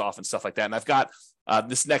holidays off and stuff like that. And I've got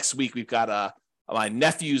this next week, we've got my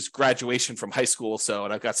nephew's graduation from high school.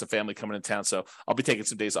 And I've got some family coming in town. So I'll be taking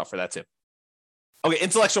some days off for that too. Okay,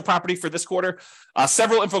 intellectual property for this quarter,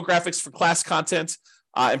 several infographics for class content,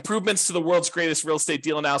 improvements to the world's greatest real estate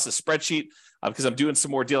deal analysis spreadsheet, because I'm doing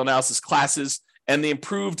some more deal analysis classes, and the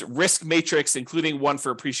improved risk matrix, including one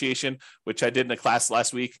for appreciation, which I did in a class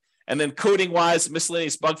last week. And then coding wise,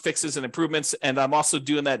 miscellaneous bug fixes and improvements. And I'm also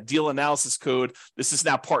doing that deal analysis code. This is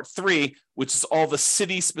now part 3, which is all the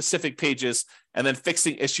city specific pages, and then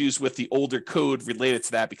fixing issues with the older code related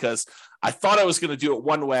to that, because I thought I was going to do it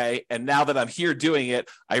one way. And now that I'm here doing it,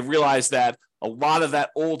 I realized that a lot of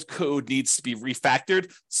that old code needs to be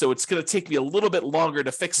refactored. So it's going to take me a little bit longer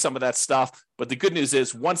to fix some of that stuff. But the good news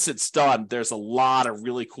is once it's done, there's a lot of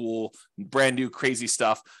really cool, brand new, crazy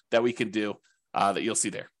stuff that we can do that you'll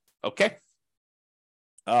see there. Okay.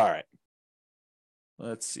 All right.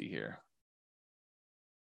 Let's see here.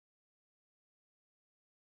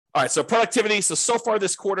 All right, so productivity. So far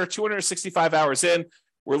this quarter, 265 hours in.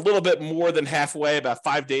 We're a little bit more than halfway, about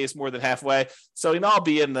 5 days more than halfway. So, I'll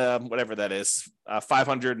be in the, whatever that is,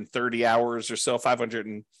 530 hours or so,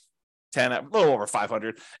 510, a little over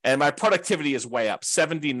 500. And my productivity is way up,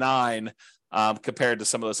 79 compared to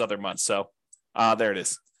some of those other months. So there it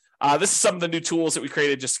is. This is some of the new tools that we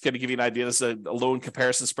created, just to kind of give you an idea. This is a loan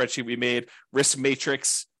comparison spreadsheet we made, risk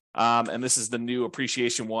matrix. And this is the new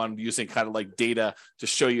appreciation one, using kind of like data to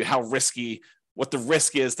show you how risky, what the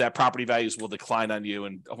risk is that property values will decline on you,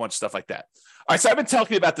 and a bunch of stuff like that. All right, so I've been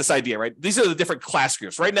talking about this idea, right? These are the different class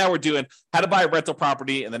groups. Right now we're doing how to buy a rental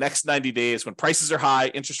property in the next 90 days when prices are high,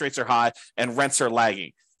 interest rates are high, and rents are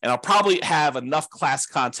lagging. And I'll probably have enough class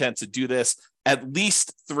content to do this at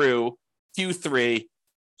least through Q3,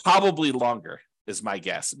 probably longer is my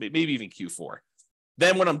guess, maybe even Q4.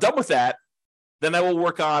 Then when I'm done with that, then I will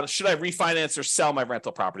work on, should I refinance or sell my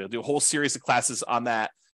rental property? I'll do a whole series of classes on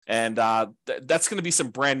that. And that's going to be some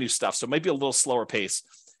brand new stuff. So it might be a little slower pace.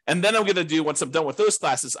 And then I'm going to do, once I'm done with those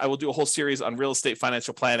classes, I will do a whole series on real estate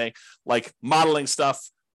financial planning, like modeling stuff,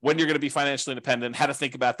 when you're going to be financially independent, how to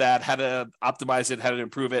think about that, how to optimize it, how to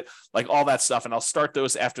improve it, like all that stuff. And I'll start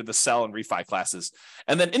those after the sell and refi classes.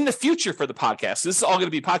 And then in the future for the podcast, this is all going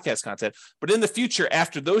to be podcast content, but in the future,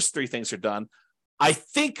 after those three things are done, I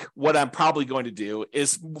think what I'm probably going to do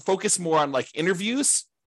is focus more on like interviews,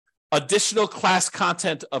 additional class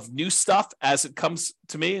content of new stuff as it comes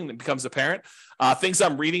to me and it becomes apparent, things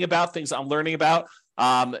I'm reading about, things I'm learning about,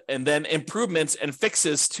 and then improvements and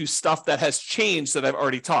fixes to stuff that has changed that I've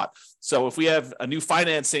already taught. So if we have a new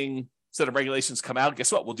financing set of regulations come out,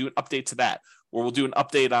 guess what? We'll do an update to that, or we'll do an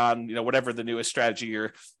update on, whatever the newest strategy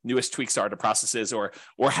or newest tweaks are to processes, or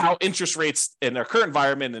how interest rates in our current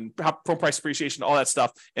environment and how home price appreciation, all that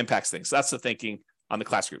stuff impacts things. So that's the thinking on the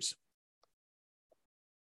class groups.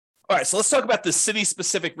 All right, so let's talk about the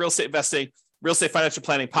city-specific real estate investing, real estate financial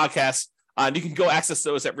planning podcast. And you can go access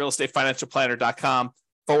those at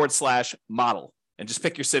realestatefinancialplanner.com/model and just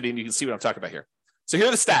pick your city and you can see what I'm talking about here. So here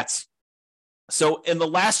are the stats. So in the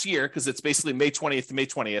last year, because it's basically May 20th to May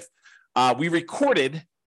 20th, we recorded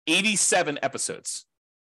 87 episodes.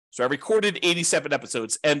 So I recorded 87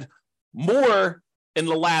 episodes, and more in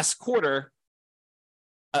the last quarter,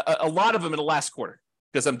 a lot of them in the last quarter,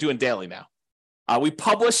 because I'm doing daily now. We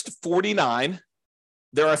published 49.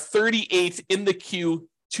 There are 38 in the queue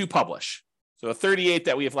to publish. So 38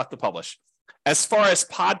 that we have left to publish. As far as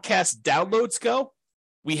podcast downloads go,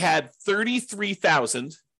 we had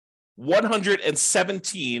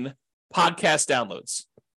 33,117 podcast downloads.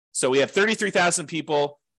 So we have 33,000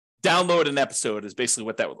 people download an episode is basically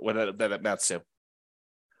what that amounts to.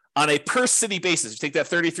 On a per city basis, you take that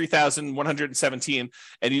 33,117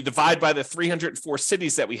 and you divide by the 304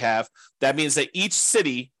 cities that we have. That means that each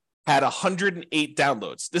city had 108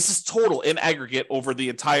 downloads. This is total in aggregate over the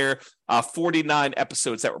entire 49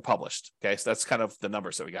 episodes that were published. Okay, so that's kind of the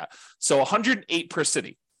numbers that we got. So 108 per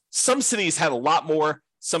city. Some cities had a lot more.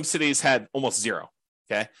 Some cities had almost zero.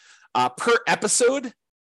 Okay, per episode,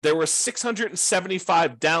 there were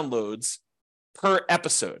 675 downloads per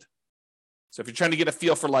episode. So if you're trying to get a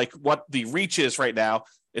feel for like what the reach is right now,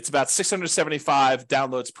 it's about 675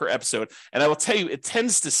 downloads per episode. And I will tell you, it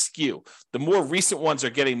tends to skew. The more recent ones are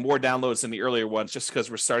getting more downloads than the earlier ones, just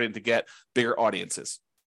because we're starting to get bigger audiences.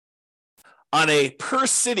 On a per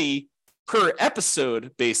city, per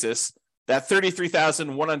episode basis, that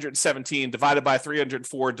 33,117 divided by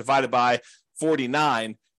 304 divided by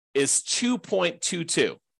 49 is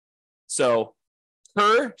 2.22. So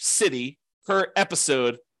per city, per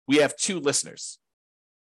episode, we have 2 listeners.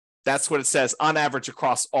 That's what it says on average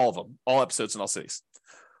across all of them, all episodes in all cities.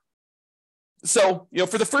 So,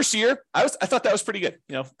 for the first year, I thought that was pretty good.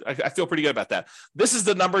 I feel pretty good about that. This is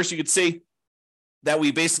the numbers you could see that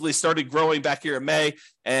we basically started growing back here in May.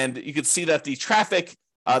 And you can see that the traffic,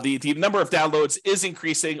 the number of downloads is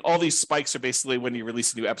increasing. All these spikes are basically when you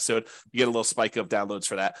release a new episode, you get a little spike of downloads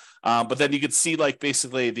for that. But then you can see like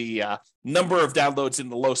basically the number of downloads in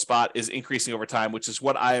the low spot is increasing over time, which is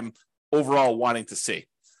what I'm overall wanting to see.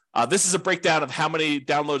 This is a breakdown of how many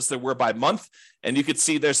downloads there were by month. And you can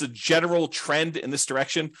see there's a general trend in this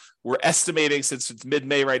direction. We're estimating, since it's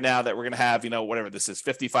mid-May right now, that we're going to have, whatever this is,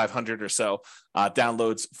 5,500 or so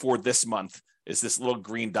downloads for this month. Is this little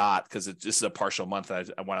green dot, because this is a partial month. I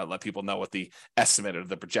want to let people know what the estimate or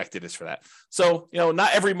the projected is for that. So,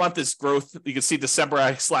 not every month is growth. You can see December,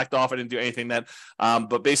 I slacked off. I didn't do anything then.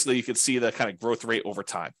 But basically, you can see the kind of growth rate over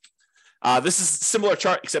time. This is a similar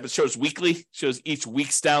chart, except it shows weekly, shows each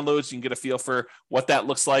week's downloads. You can get a feel for what that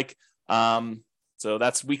looks like. So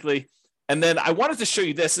that's weekly. And then I wanted to show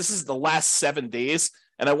you this. This is the last 7 days.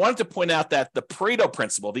 And I wanted to point out that the Pareto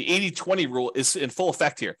principle, the 80-20 rule, is in full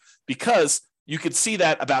effect here, because you could see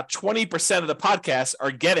that about 20% of the podcasts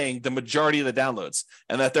are getting the majority of the downloads,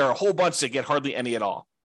 and that there are a whole bunch that get hardly any at all.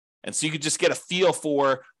 And so you could just get a feel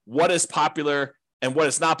for what is popular and what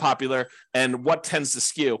is not popular and what tends to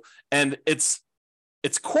skew. And it's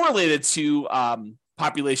correlated to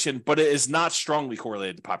population, but it is not strongly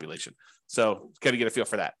correlated to population. So kind of get a feel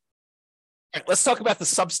for that. All right, let's talk about the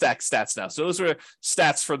Substack stats now. So those were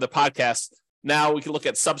stats for the podcast. Now we can look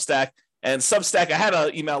at Substack. And Substack, I had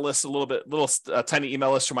an email list, little tiny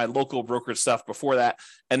email list for my local brokerage stuff before that.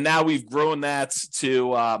 And now we've grown that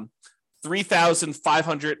to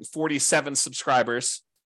 3,547 subscribers,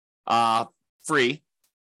 free,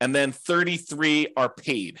 and then 33 are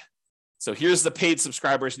paid. So here's the paid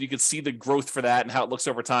subscribers, and you can see the growth for that and how it looks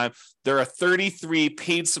over time. There are 33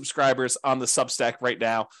 paid subscribers on the Substack right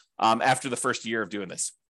now after the first year of doing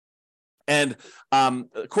this. And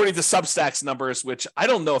according to Substack's numbers, which I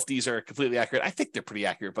don't know if these are completely accurate, I think they're pretty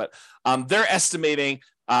accurate, but they're estimating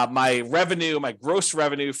my gross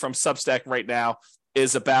revenue from Substack right now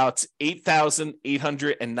is about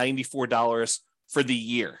 $8,894 for the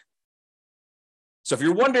year. So if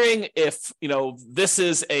you're wondering if, this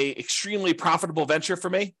is a extremely profitable venture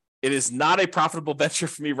for me, it is not a profitable venture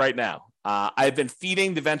for me right now. I've been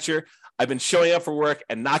feeding the venture. I've been showing up for work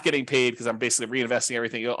and not getting paid because I'm basically reinvesting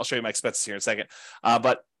everything. I'll show you my expenses here in a second.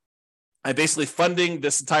 But I'm basically funding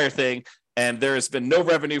this entire thing, and there has been no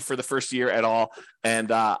revenue for the first year at all.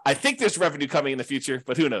 And I think there's revenue coming in the future,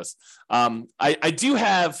 but who knows? I do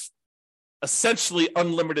have essentially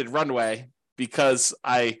unlimited runway because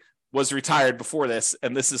I was retired before this,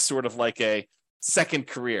 and this is sort of like a second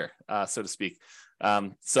career, so to speak.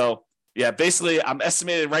 So yeah, basically I'm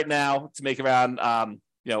estimated right now to make around, a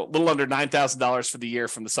little under $9,000 for the year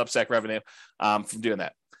from the Substack revenue from doing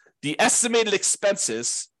that. The estimated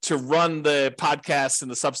expenses to run the podcast and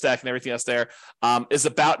the Substack and everything else there is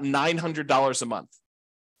about $900 a month,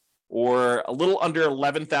 or a little under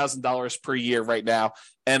 $11,000 per year right now.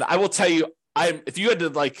 And I will tell you, if you had to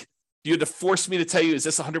force me to tell you, is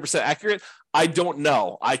this 100% accurate? I don't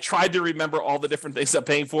know. I tried to remember all the different things I'm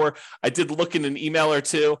paying for. I did look in an email or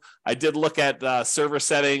two. I did look at server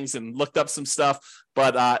settings and looked up some stuff,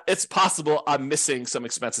 but it's possible I'm missing some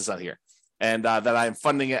expenses on here, and that I'm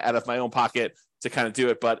funding it out of my own pocket to kind of do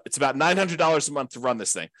it. But it's about $900 a month to run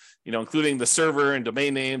this thing, including the server and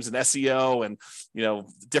domain names and SEO and,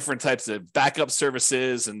 different types of backup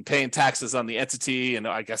services and paying taxes on the entity. And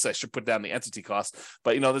I guess I should put down the entity cost,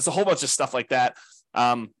 but there's a whole bunch of stuff like that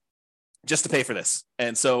just to pay for this.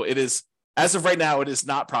 And so it is, as of right now, it is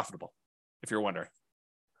not profitable, if you're wondering.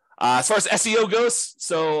 As far as SEO goes,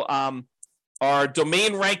 so our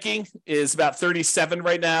domain ranking is about 37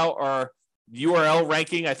 right now. Our URL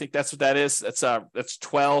ranking, I think that's what that is. That's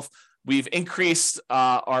 12. We've increased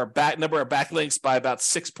our number of backlinks by about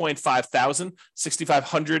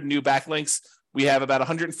 6,500 new backlinks. We have about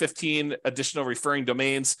 115 additional referring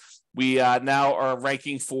domains. We now are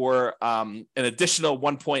ranking for an additional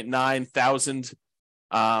 1.9 thousand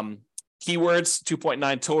keywords,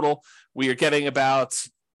 2.9 total. We are getting about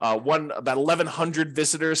 1,100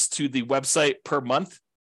 visitors to the website per month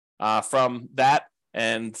from that.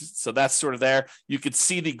 And so that's sort of there. You could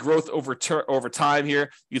see the growth over time here.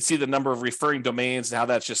 You can see the number of referring domains and how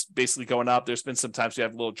that's just basically going up. There's been some times we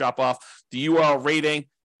have a little drop off. The URL rating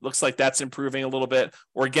looks like that's improving a little bit.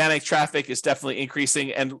 Organic traffic is definitely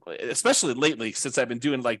increasing. And especially lately, since I've been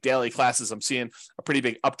doing like daily classes, I'm seeing a pretty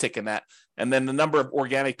big uptick in that. And then the number of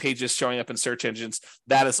organic pages showing up in search engines,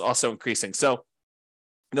 that is also increasing. So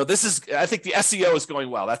I think the SEO is going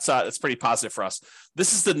well. That's pretty positive for us.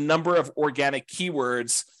 This is the number of organic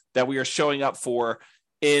keywords that we are showing up for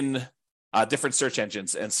in different search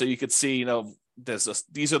engines. And so you could see,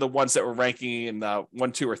 these are the ones that we're ranking in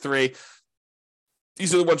 1, 2, or 3.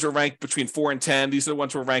 These are the ones we're ranked between 4 and 10. These are the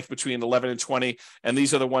ones we're ranked between 11 and 20. And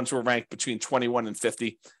these are the ones we're ranked between 21 and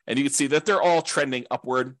 50. And you can see that they're all trending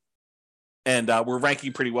upward. And we're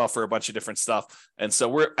ranking pretty well for a bunch of different stuff. And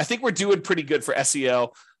so I think we're doing pretty good for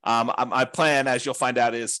SEO. My plan, as you'll find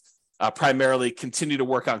out, is primarily continue to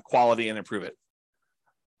work on quality and improve it.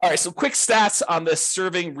 All right, so quick stats on this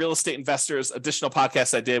Serving Real Estate Investors additional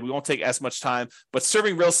podcast I did. We won't take as much time, but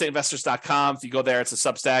servingrealestateinvestors.com. If you go there, it's a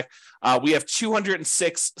Substack. We have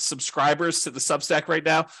 206 subscribers to the Substack right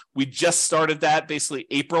now. We just started that basically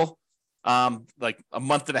April, like a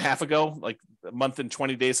month and a half ago, like a month and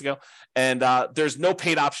 20 days ago. And there's no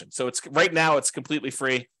paid option. So right now it's completely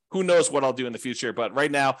free. Who knows what I'll do in the future, but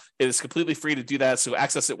right now it is completely free to do that. So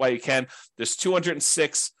access it while you can. There's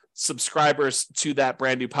 206 subscribers to that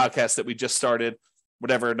brand new podcast that we just started.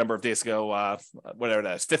 whatever number of days ago, whatever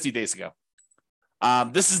that is, 50 days ago.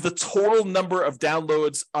 This is the total number of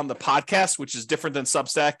downloads on the podcast, which is different than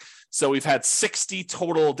Substack. So we've had 60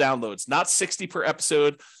 total downloads, not 60 per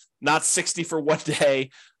episode, not 60 for one day.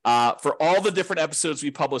 For all the different episodes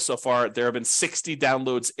we published so far, there have been 60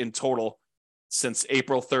 downloads in total since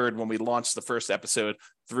April 3rd, when we launched the first episode,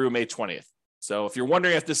 through May 20th. So if you're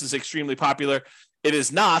wondering if this is extremely popular, it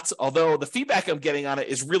is not, although the feedback I'm getting on it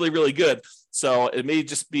is really, really good. So it may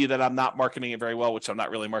just be that I'm not marketing it very well, which I'm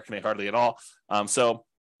not really marketing hardly at all. So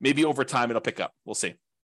maybe over time it'll pick up. We'll see. All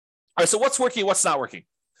right, so what's working, what's not working?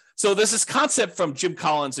 So there's this concept from Jim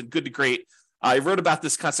Collins and Good to Great. I wrote about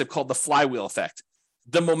this concept called the flywheel effect.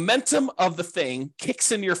 The momentum of the thing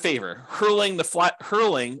kicks in your favor, hurling the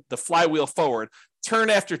flywheel forward, turn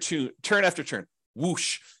after turn,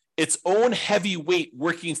 whoosh, its own heavy weight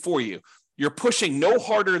working for you. You're pushing no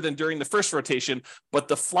harder than during the first rotation, but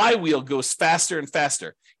the flywheel goes faster and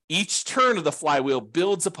faster. Each turn of the flywheel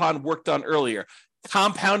builds upon work done earlier,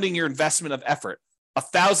 compounding your investment of effort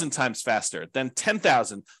 1,000 times faster, then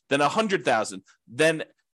 10,000, then 100,000, then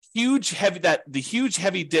the huge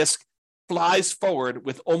heavy disc flies forward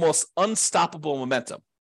with almost unstoppable momentum.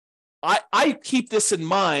 I keep this in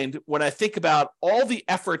mind when I think about all the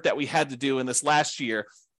effort that we had to do in this last year,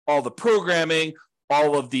 all the programming,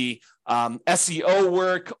 all of the SEO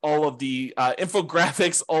work, all of the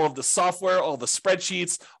infographics, all of the software, all the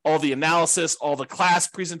spreadsheets, all the analysis, all the class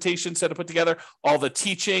presentations that I put together, all the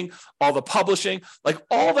teaching, all the publishing, like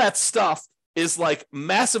all that stuff is like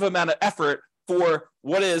massive amount of effort for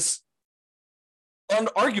what is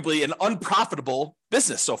arguably an unprofitable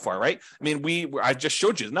business so far, right? I mean, I just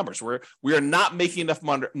showed you the numbers. We are not making enough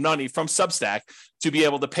money from Substack to be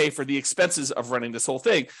able to pay for the expenses of running this whole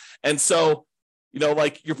thing. And so,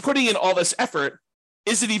 like, you're putting in all this effort.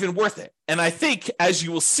 Is it even worth it? And I think, as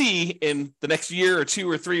you will see in the next year or 2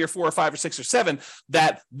 or 3 or 4 or 5 or 6 or 7,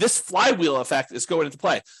 that this flywheel effect is going into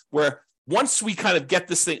play, where once we kind of get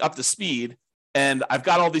this thing up to speed, and I've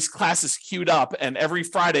got all these classes queued up, and every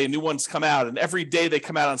Friday new ones come out, and every day they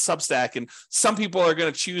come out on Substack, and some people are going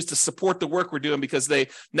to choose to support the work we're doing because they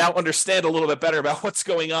now understand a little bit better about what's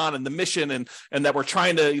going on and the mission, and that we're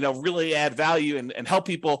trying to really add value and help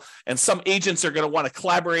people. And some agents are going to want to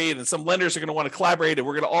collaborate, and some lenders are going to want to collaborate, and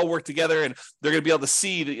we're going to all work together, and they're going to be able to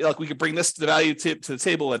see that, like, we could bring this to the value to the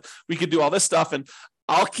table, and we could do all this stuff. And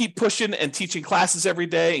I'll keep pushing and teaching classes every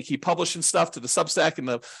day and keep publishing stuff to the Substack and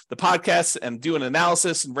the podcasts and doing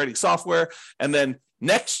analysis and writing software. And then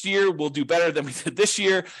next year we'll do better than we did this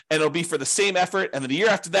year, and it'll be for the same effort. And then the year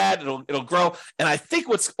after that, it'll grow. And I think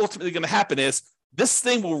what's ultimately going to happen is this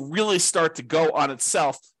thing will really start to go on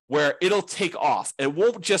itself, where it'll take off. It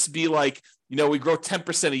won't just be like, we grow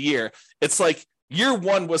 10% a year. It's like year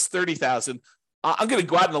one was 30,000. I'm going to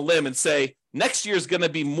go out on a limb and say next year is going to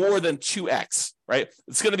be more than 2x, right?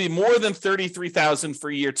 It's going to be more than 33,000 for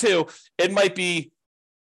year two. It might be,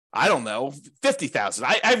 I don't know, 50,000.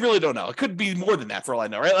 I really don't know. It could be more than that for all I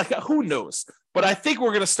know, right? Like, who knows? But I think we're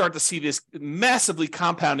going to start to see this massively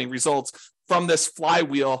compounding results from this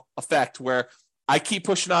flywheel effect, where I keep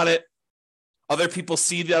pushing on it. Other people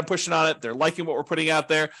see that I'm pushing on it. They're liking what we're putting out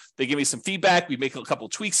there. They give me some feedback. We make a couple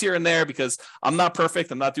of tweaks here and there, because I'm not perfect.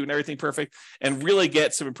 I'm not doing everything perfect, and really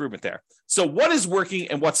get some improvement there. So what is working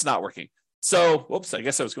and what's not working? So, whoops, I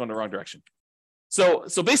guess I was going the wrong direction. So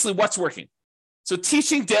basically what's working? So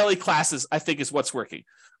teaching daily classes, I think, is what's working.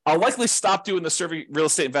 I'll likely stop doing the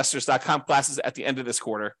servingrealestateinvestors.com classes at the end of this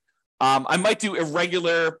quarter. I might do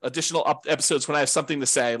irregular additional episodes when I have something to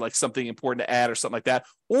say, like something important to add or something like that.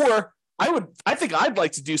 Or I think I'd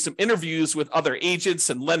like to do some interviews with other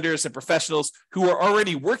agents and lenders and professionals who are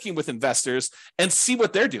already working with investors and see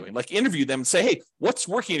what they're doing. Like, interview them and say, hey, what's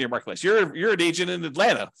working in your marketplace? You're an agent in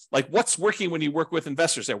Atlanta. Like, what's working when you work with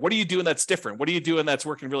investors there? What are you doing that's different? What are you doing that's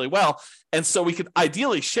working really well? And so we could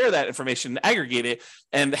ideally share that information and aggregate it,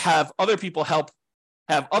 and have other people have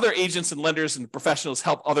other agents and lenders and professionals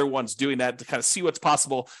help other ones doing that, to kind of see what's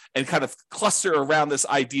possible and kind of cluster around this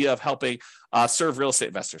idea of helping serve real estate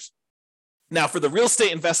investors. Now, for the real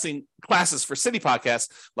estate investing classes for City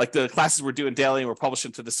Podcast, like the classes we're doing daily and we're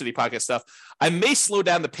publishing to the City Podcast stuff, I may slow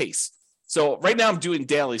down the pace. So right now I'm doing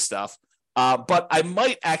daily stuff, but I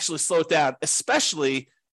might actually slow it down, especially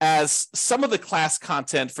as some of the class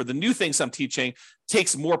content for the new things I'm teaching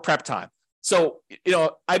takes more prep time. So,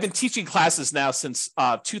 I've been teaching classes now since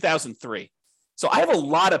 2003. So I have a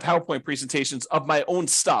lot of PowerPoint presentations of my own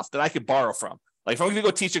stuff that I could borrow from. Like if I'm going to go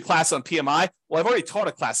teach a class on PMI, well, I've already taught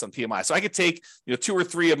a class on PMI. So I could take 2 or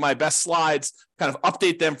 3 of my best slides, kind of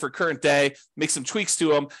update them for current day, make some tweaks to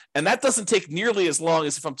them. And that doesn't take nearly as long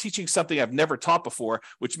as if I'm teaching something I've never taught before,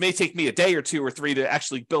 which may take me a day or 2 or 3 to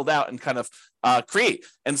actually build out and kind of create.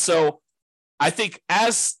 And so I think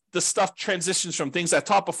as the stuff transitions from things I've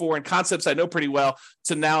taught before and concepts I know pretty well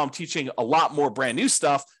to now I'm teaching a lot more brand new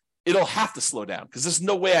stuff, it'll have to slow down because there's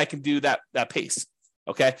no way I can do that pace.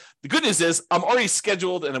 Okay. The good news is I'm already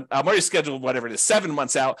scheduled whatever it is, 7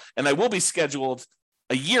 months out, and I will be scheduled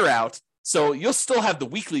a year out. So you'll still have the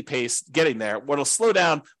weekly pace getting there. What'll slow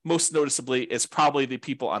down most noticeably is probably the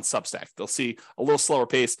people on Substack. They'll see a little slower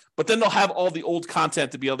pace, but then they'll have all the old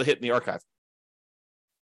content to be able to hit in the archive.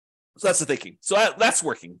 So that's the thinking. So that's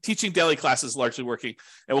working. Teaching daily classes is largely working,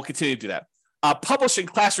 and we'll continue to do that. Publishing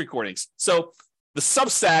class recordings. So the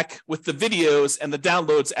Substack with the videos and the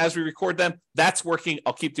downloads as we record them, that's working.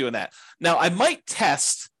 I'll keep doing that. Now, I might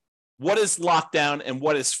test what is locked down and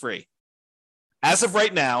what is free. As of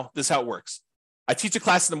right now, this is how it works. I teach a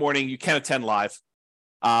class in the morning. You can attend live.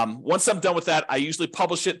 Once I'm done with that, I usually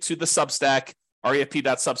publish it to the Substack,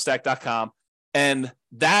 refp.substack.com, and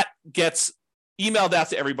that gets emailed out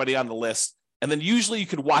to everybody on the list. And then usually you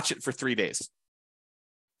can watch it for 3 days.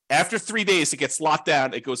 After 3 days, it gets locked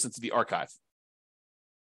down. It goes into the archive.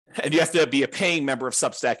 And you have to be a paying member of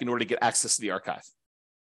Substack in order to get access to the archive.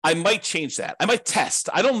 I might change that. I might test.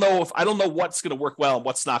 I don't know what's going to work well and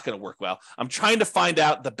what's not going to work well. I'm trying to find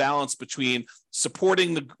out the balance between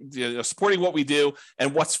supporting supporting what we do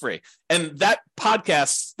and what's free. And that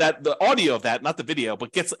podcast, that the audio of that, not the video,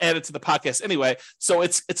 but gets added to the podcast anyway. So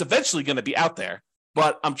it's eventually going to be out there.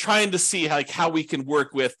 But I'm trying to see how we can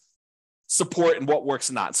work with support and what works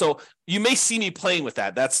and not. So you may see me playing with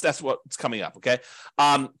that. That's what's coming up. Okay.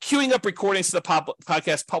 Queuing up recordings to the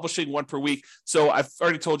podcast, publishing 1 per week. So I've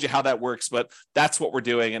already told you how that works, but that's what we're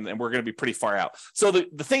doing. And we're going to be pretty far out. So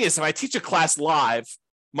the thing is, if I teach a class live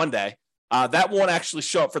Monday, that won't actually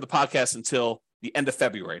show up for the podcast until the end of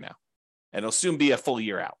February now. And it'll soon be a full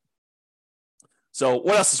year out. So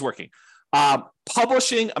what else is working?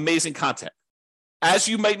 Publishing amazing content. As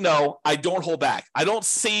you might know, I don't hold back. I don't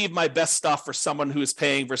save my best stuff for someone who is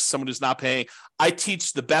paying versus someone who's not paying. I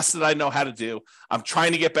teach the best that I know how to do. I'm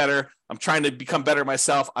trying to get better. I'm trying to become better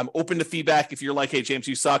myself. I'm open to feedback. If you're like, hey, James,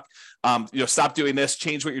 you suck. Stop doing this.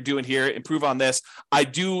 Change what you're doing here. Improve on this. I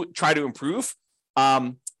do try to improve.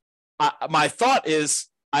 My thought is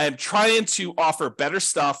I am trying to offer better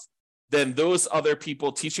stuff than those other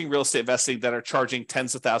people teaching real estate investing that are charging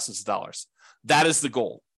tens of thousands of dollars. That is the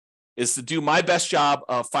goal. Is to do my best job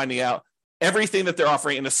of finding out everything that they're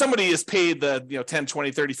offering. And if somebody is paid the $10,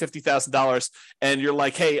 $20, $30, $50,000 and you're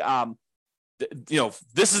like, hey,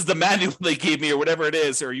 this is the manual they gave me or whatever it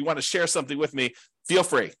is, or you want to share something with me, feel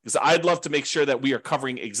free, because I'd love to make sure that we are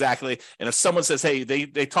covering exactly. And if someone says, hey,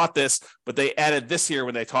 they taught this, but they added this here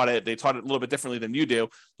when they taught it a little bit differently than you do,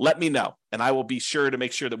 let me know. And I will be sure to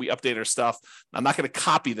make sure that we update our stuff. I'm not going to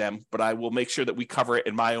copy them, but I will make sure that we cover it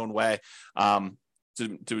in my own way.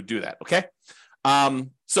 To do that. Okay.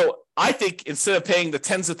 So I think instead of paying the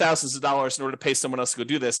tens of thousands of dollars in order to pay someone else to go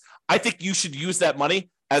do this, I think you should use that money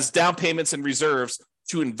as down payments and reserves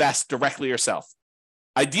to invest directly yourself.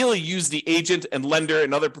 Ideally, use the agent and lender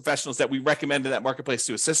and other professionals that we recommend in that marketplace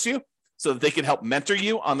to assist you so that they can help mentor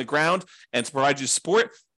you on the ground and to provide you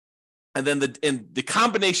support. And then the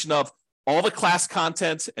combination of all the class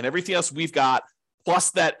content and everything else we've got,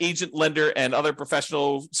 plus that agent, lender, and other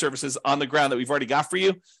professional services on the ground that we've already got for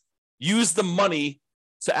you, use the money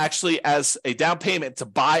to actually as a down payment to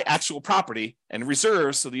buy actual property and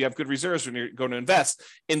reserves so that you have good reserves when you're going to invest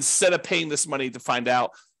instead of paying this money to find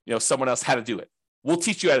out someone else how to do it. We'll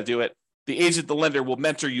teach you how to do it. The agent, the lender will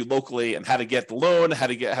mentor you locally and how to get the loan, how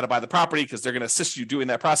to buy the property because they're going to assist you doing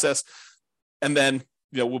that process. And then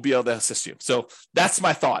we'll be able to assist you. So that's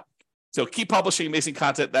my thought. So keep publishing amazing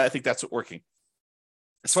content. I think that's what's working.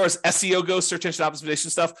 As far as SEO goes, search engine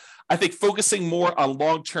optimization stuff, I think focusing more on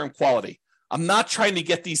long-term quality. I'm not trying to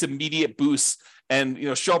get these immediate boosts and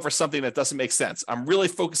show up for something that doesn't make sense. I'm really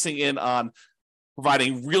focusing in on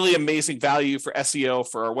providing really amazing value for SEO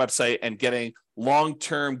for our website and getting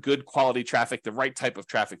long-term good quality traffic, the right type of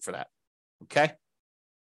traffic for that. Okay.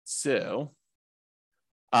 So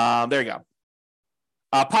there you go.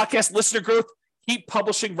 Podcast listener growth. Keep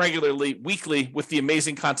publishing regularly, weekly, with the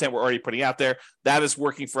amazing content we're already putting out there. That is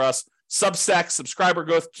working for us. Substack, subscriber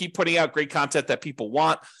growth, keep putting out great content that people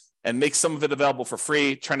want and make some of it available for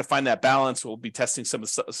free. Trying to find that balance. We'll be testing some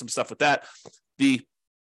stuff with that. The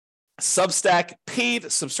Substack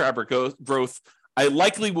paid subscriber growth, I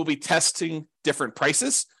likely will be testing different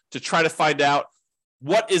prices to try to find out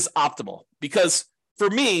what is optimal. Because for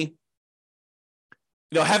me,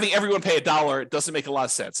 having everyone pay $1 doesn't make a lot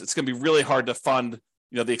of sense. It's going to be really hard to fund,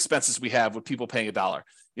 the expenses we have with people paying $1.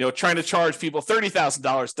 Trying to charge people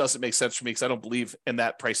 $30,000 doesn't make sense for me because I don't believe in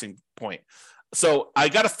that pricing point. So I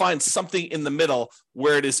got to find something in the middle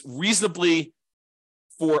where it is reasonably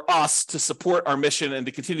for us to support our mission and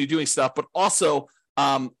to continue doing stuff, but also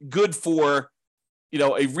good for,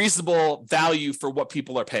 a reasonable value for what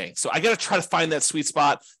people are paying. So I got to try to find that sweet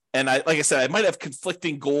spot. And like I said, I might have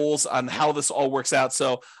conflicting goals on how this all works out.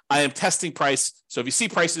 So I am testing price. So if you see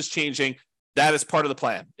prices changing, that is part of the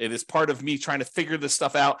plan. It is part of me trying to figure this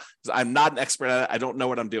stuff out because I'm not an expert at it. I don't know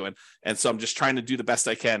what I'm doing. And so I'm just trying to do the best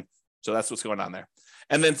I can. So that's what's going on there.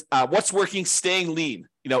 And then what's working, staying lean.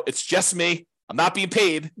 It's just me. I'm not being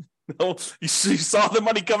paid. You saw the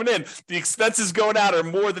money coming in. The expenses going out are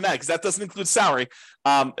more than that because that doesn't include salary.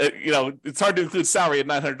 It's hard to include salary at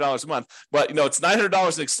 $900 a month, but it's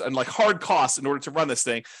 $900 in like hard costs in order to run this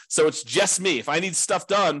thing. So it's just me. If I need stuff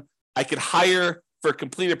done, I could hire for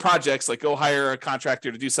completed projects, like go hire a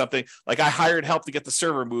contractor to do something. Like I hired help to get the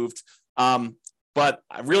server moved. But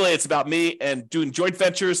really it's about me and doing joint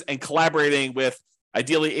ventures and collaborating with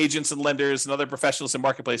ideally agents and lenders and other professionals and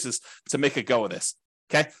marketplaces to make a go of this.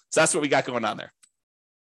 Okay, so that's what we got going on there.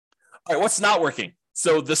 All right, what's not working?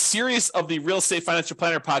 So the series of the Real Estate Financial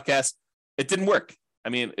Planner podcast, it didn't work. I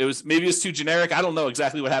mean, maybe it was too generic. I don't know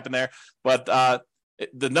exactly what happened there, but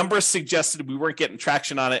the numbers suggested we weren't getting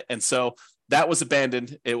traction on it. And so that was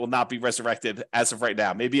abandoned. It will not be resurrected as of right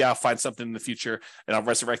now. Maybe I'll find something in the future and I'll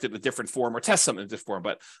resurrect it in a different form or test something in a different form,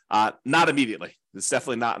 but not immediately. It's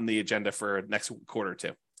definitely not in the agenda for next quarter or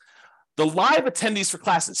two. The live attendees for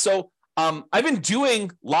classes. So I've been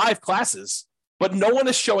doing live classes, but no one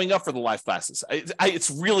is showing up for the live classes.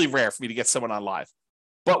 It's really rare for me to get someone on live.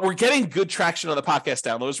 But we're getting good traction on the podcast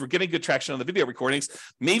downloads. We're getting good traction on the video recordings.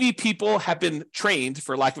 Maybe people have been trained,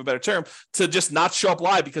 for lack of a better term, to just not show up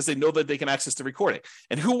live because they know that they can access the recording.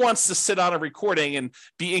 And who wants to sit on a recording and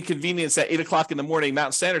be inconvenienced at 8 o'clock in the morning,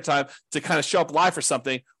 Mountain Standard Time, to kind of show up live for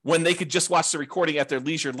something when they could just watch the recording at their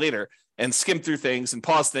leisure later and skim through things and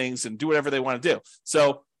pause things and do whatever they want to do.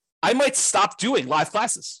 So I might stop doing live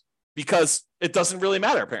classes because it doesn't really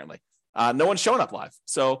matter, apparently. No one's showing up live.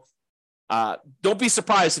 So don't be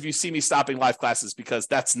surprised if you see me stopping live classes because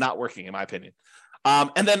that's not working, in my opinion.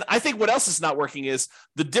 And then I think what else is not working is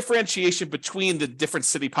the differentiation between the different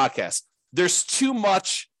city podcasts. There's too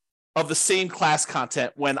much of the same class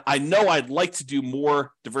content when I know I'd like to do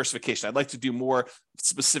more diversification. I'd like to do more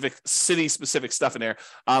specific city-specific stuff in there.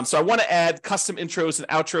 So I want to add custom intros and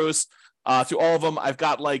outros to all of them. I've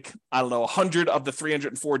got 100 of the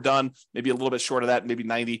 304 done, maybe a little bit short of that, maybe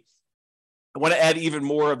 90. I want to add even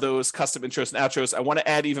more of those custom intros and outros. I want to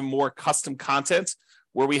add even more custom content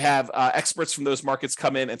where we have experts from those markets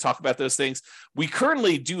come in and talk about those things. We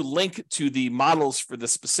currently do link to the models for the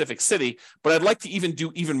specific city, but I'd like to even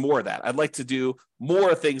do even more of that. I'd like to do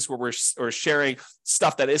more things where we're sharing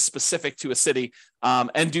stuff that is specific to a city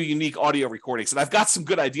and do unique audio recordings. And I've got some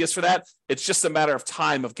good ideas for that. It's just a matter of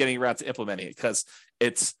time of getting around to implementing it because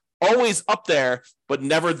it's always up there, but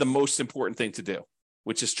never the most important thing to do,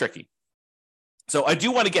 which is tricky. So I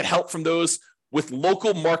do want to get help from those with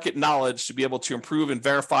local market knowledge to be able to improve and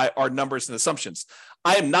verify our numbers and assumptions.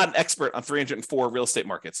 I am not an expert on 304 real estate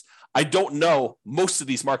markets. I don't know most of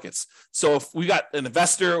these markets. So if we got an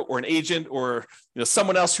investor or an agent or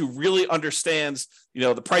someone else who really understands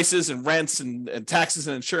the prices and rents and taxes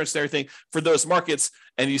and insurance and everything for those markets,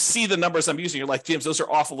 and you see the numbers I'm using, you're like, James, those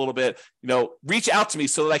are off a little bit. Reach out to me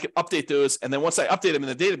so that I can update those. And then once I update them in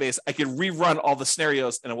the database, I can rerun all the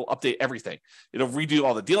scenarios and it will update everything. It'll redo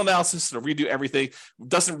all the deal analysis. It'll redo everything. It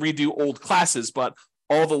doesn't redo old classes, but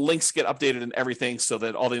all the links get updated and everything so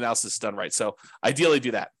that all the analysis is done right. So ideally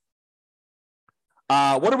do that.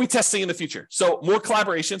 What are we testing in the future? So more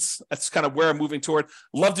collaborations. That's kind of where I'm moving toward.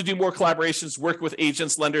 Love to do more collaborations, work with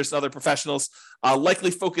agents, lenders, and other professionals.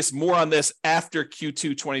 Likely focus more on this after Q2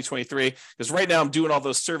 2023, because right now I'm doing all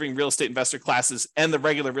those serving real estate investor classes and the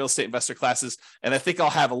regular real estate investor classes. And I think I'll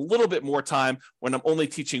have a little bit more time when I'm only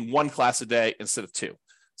teaching one class a day instead of two.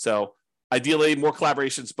 So ideally more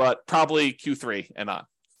collaborations, but probably Q3 and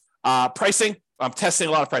on. Pricing, I'm testing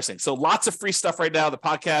a lot of pricing. So lots of free stuff right now, the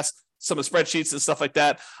podcast, some of the spreadsheets and stuff like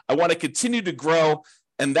that. I want to continue to grow,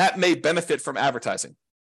 and that may benefit from advertising.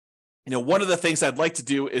 One of the things I'd like to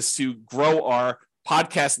do is to grow our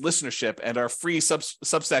podcast listenership and our free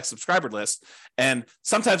Substack subscriber list. And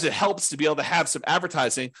sometimes it helps to be able to have some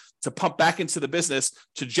advertising to pump back into the business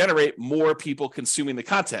to generate more people consuming the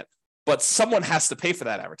content. But someone has to pay for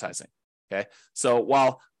that advertising. Okay. So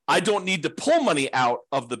while I don't need to pull money out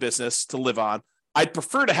of the business to live on, I'd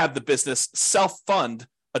prefer to have the business self-fund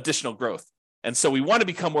additional growth. And so we want to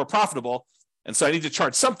become more profitable. And so I need to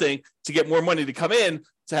charge something to get more money to come in,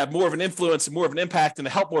 to have more of an influence and more of an impact and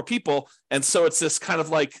to help more people. And so it's this kind of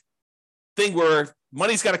like thing where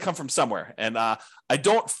money's got to come from somewhere. And I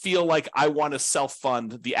don't feel like I want to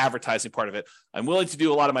self-fund the advertising part of it. I'm willing to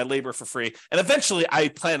do a lot of my labor for free. And eventually I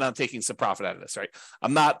plan on taking some profit out of this, right?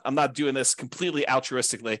 I'm not doing this completely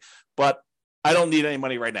altruistically, but I don't need any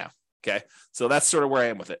money right now. Okay. So that's sort of where I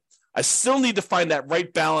am with it. I still need to find that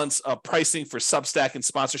right balance of pricing for Substack and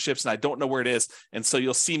sponsorships, and I don't know where it is. And so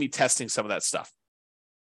you'll see me testing some of that stuff.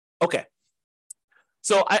 Okay.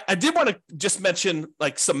 So I did want to just mention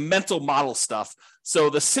like some mental model stuff. So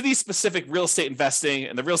the city-specific real estate investing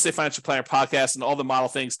and the Real Estate Financial Planner podcast and all the model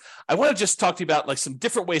things, I want to just talk to you about like some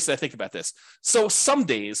different ways that I think about this. So some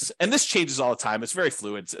days, and this changes all the time, it's very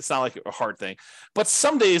fluid. It's not like a hard thing, but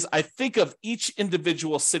some days I think of each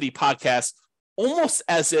individual city podcast almost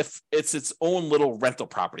as if it's its own little rental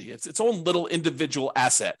property. It's its own little individual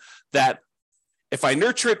asset that if I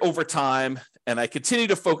nurture it over time and I continue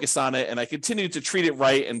to focus on it and I continue to treat it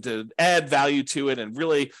right and to add value to it and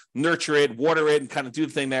really nurture it, water it, and kind of do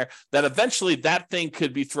the thing there, that eventually that thing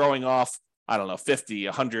could be throwing off, I don't know, $50,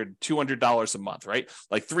 $100, $200 a month, right?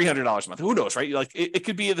 Like $300 a month. Who knows, right? Like it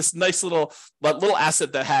could be this nice little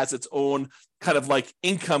asset that has its own kind of like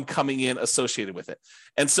income coming in associated with it.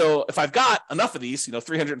 And so if I've got enough of these,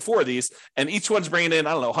 304 of these, and each one's bringing in,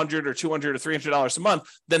 I don't know, $100 or $200 or $300 a month,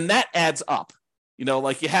 then that adds up.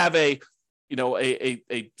 Like you have like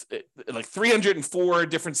 304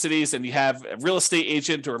 different cities, and you have a real estate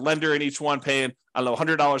agent or lender in each one paying, I don't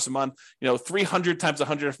know, $100 a month. 300 times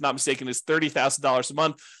 100, if not mistaken, is $30,000 a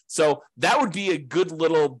month. So that would be a good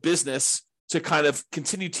little business to kind of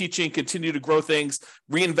continue teaching, continue to grow things,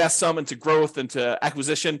 reinvest some into growth, into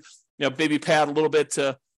acquisition, maybe pay out a little bit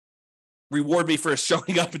to reward me for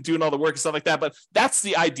showing up and doing all the work and stuff like that. But that's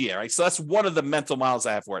the idea, right? So that's one of the mental models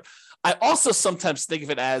I have for it. I also sometimes think of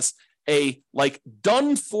it as a like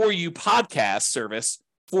done for you podcast service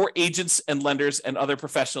for agents and lenders and other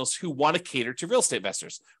professionals who want to cater to real estate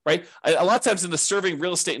investors, right? A lot of times in the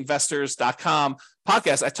servingrealestateinvestors.com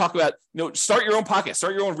podcast, I talk about, start your own podcast,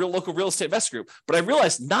 start your own local real estate investor group. But I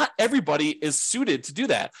realized not everybody is suited to do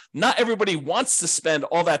that. Not everybody wants to spend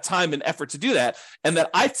all that time and effort to do that. And that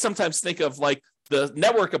I sometimes think of like the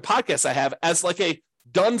network of podcasts I have as like a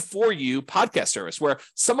done for you podcast service where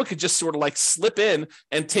someone could just sort of like slip in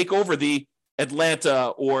and take over the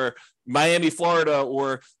Atlanta or Miami, Florida,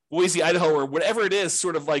 or Boise, Idaho, or whatever it is,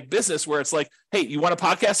 sort of like business where it's like, hey, you want a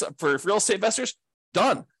podcast for real estate investors?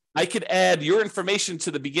 Done. I could add your information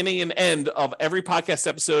to the beginning and end of every podcast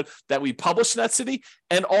episode that we publish in that city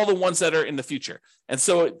and all the ones that are in the future. And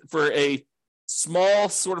so for a small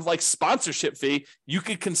sort of like sponsorship fee, you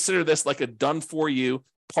could consider this like a done for you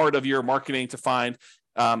part of your marketing to find,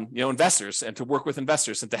 investors and to work with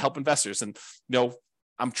investors and to help investors. And,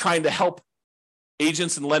 I'm trying to help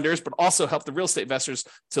agents and lenders, but also help the real estate investors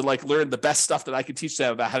to like learn the best stuff that I can teach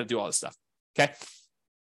them about how to do all this stuff. Okay.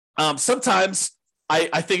 Sometimes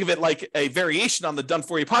I think of it like a variation on the Done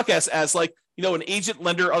For You podcast as like, an agent,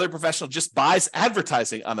 lender, other professional just buys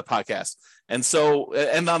advertising on the podcast. And so,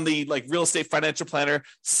 and on the like Real Estate Financial Planner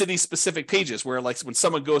city specific pages where like when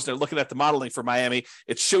someone goes, they're looking at the modeling for Miami,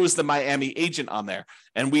 it shows the Miami agent on there.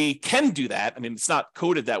 And we can do that. I mean, it's not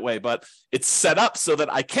coded that way, but it's set up so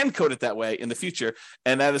that I can code it that way in the future.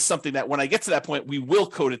 And that is something that when I get to that point, we will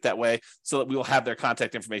code it that way so that we will have their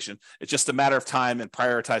contact information. It's just a matter of time and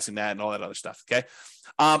prioritizing that and all that other stuff. Okay.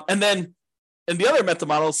 And then in the other mental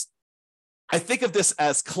models, I think of this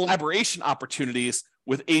as collaboration opportunities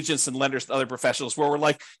with agents and lenders and other professionals where we're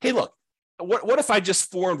like, hey, look, what if I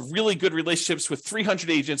just formed really good relationships with 300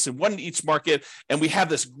 agents and one in each market, and we have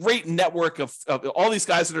this great network of all these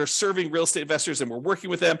guys that are serving real estate investors, and we're working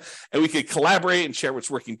with them, and we could collaborate and share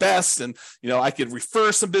what's working best, and I could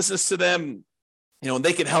refer some business to them. And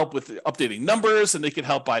they can help with updating numbers, and they can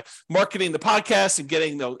help by marketing the podcast and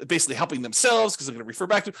getting, basically helping themselves because they're going to refer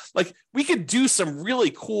back to, like, we could do some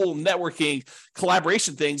really cool networking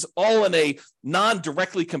collaboration things all in a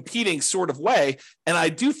non-directly competing sort of way. And I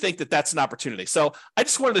do think that that's an opportunity. So I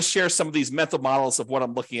just wanted to share some of these mental models of what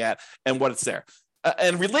I'm looking at and what it's there.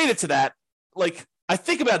 And related to that, like, I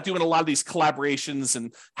think about doing a lot of these collaborations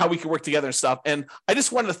and how we can work together and stuff. And I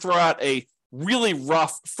just wanted to throw out a really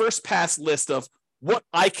rough first pass list of what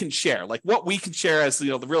I can share, like what we can share as,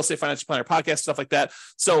 the Real Estate Financial Planner podcast, stuff like that.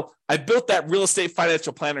 So I built that Real Estate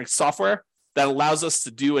Financial Planner software that allows us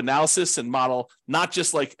to do analysis and model, not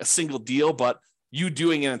just like a single deal, but you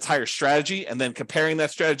doing an entire strategy and then comparing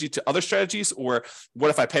that strategy to other strategies. Or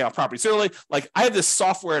what if I pay off properties early? Like, I have this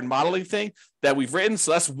software and modeling thing that we've written.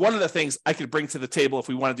 So that's one of the things I could bring to the table if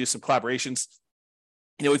we want to do some collaborations.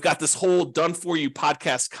 We've got this whole done for you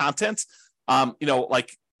podcast content.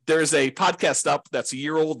 Like there's a podcast up that's a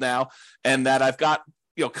year old now, and that I've got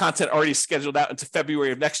content already scheduled out into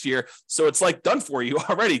February of next year. So it's like done for you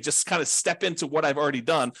already. Just kind of step into what I've already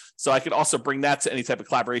done. So I could also bring that to any type of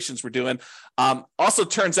collaborations we're doing. Also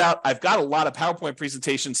turns out I've got a lot of PowerPoint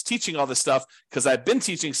presentations teaching all this stuff because I've been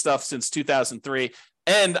teaching stuff since 2003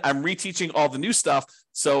 and I'm reteaching all the new stuff.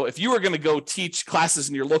 So if you were going to go teach classes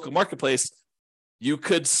in your local marketplace, you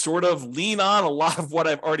could sort of lean on a lot of what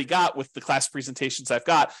I've already got with the class presentations I've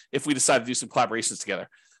got if we decide to do some collaborations together.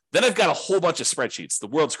 Then I've got a whole bunch of spreadsheets, the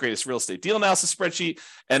world's greatest real estate deal analysis spreadsheet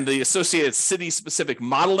and the associated city-specific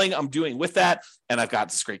modeling I'm doing with that. And I've got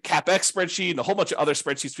this great CapEx spreadsheet and a whole bunch of other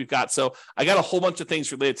spreadsheets we've got. So I got a whole bunch of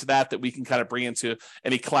things related to that we can kind of bring into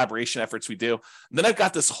any collaboration efforts we do. And then I've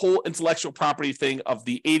got this whole intellectual property thing of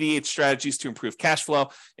the 88 strategies to improve cash flow,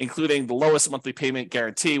 including the lowest monthly payment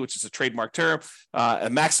guarantee, which is a trademark term, a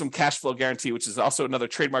maximum cash flow guarantee, which is also another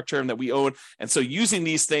trademark term that we own. And so using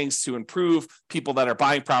these things to improve people that are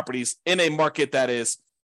buying properties in a market that is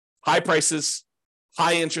high prices,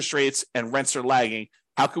 high interest rates, and rents are lagging,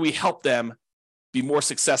 how can we help them be more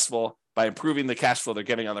successful by improving the cash flow they're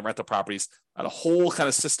getting on the rental properties, and a whole kind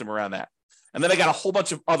of system around that. And then I got a whole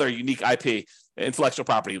bunch of other unique IP, intellectual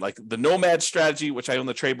property, like the Nomad strategy, which I own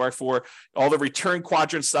the trademark for, all the return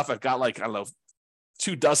quadrant stuff. I've got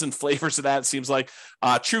 24 flavors of that, it seems like.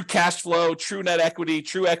 True cash flow, true net equity,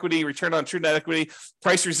 true equity, return on true net equity,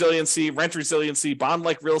 price resiliency, rent resiliency,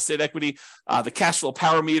 bond-like real estate equity, the cash flow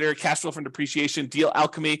power meter, cash flow from depreciation, deal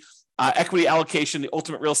alchemy, equity allocation, the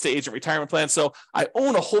ultimate real estate agent retirement plan. So I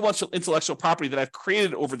own a whole bunch of intellectual property that I've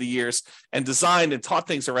created over the years and designed and taught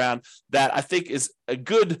things around that I think is a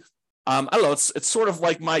good, it's sort of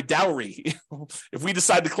like my dowry. If we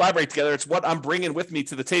decide to collaborate together, it's what I'm bringing with me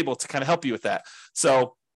to the table to kind of help you with that.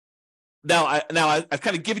 So now I've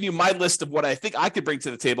kind of given you my list of what I think I could bring to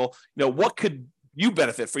the table. What could you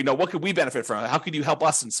benefit from? What could we benefit from? How could you help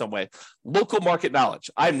us in some way? Local market knowledge.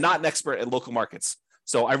 I'm not an expert in local markets.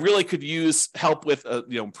 So I really could use help with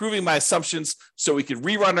improving my assumptions so we could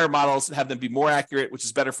rerun our models and have them be more accurate, which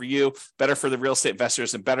is better for you, better for the real estate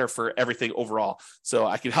investors, and better for everything overall. So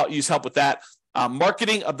I can use help with that.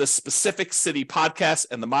 Marketing of the specific city podcast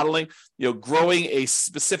and the modeling, growing a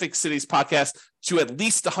specific city's podcast to at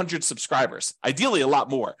least 100 subscribers, ideally a lot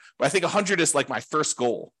more. But I think 100 is like my first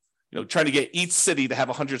goal, trying to get each city to have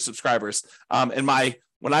 100 subscribers.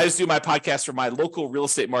 When I was doing my podcast for my local real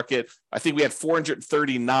estate market, I think we had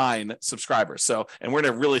 439 subscribers. So, and we're in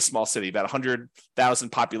a really small city, about 100,000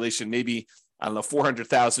 population, maybe,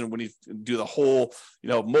 400,000 when you do the whole,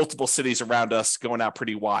 multiple cities around us going out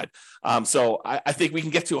pretty wide. So I think we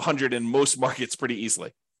can get to 100 in most markets pretty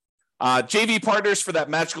easily. JV partners for that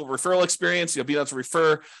magical referral experience, being able to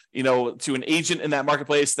refer, to an agent in that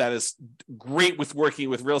marketplace that is great with working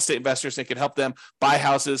with real estate investors and can help them buy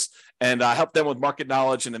houses and help them with market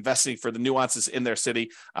knowledge and investing for the nuances in their city.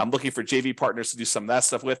 I'm looking for JV partners to do some of that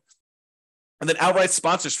stuff with. And then outright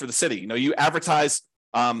sponsors for the city. You advertise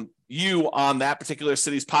you on that particular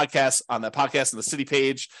city's podcast, on that podcast on the city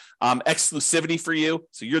page, exclusivity for you.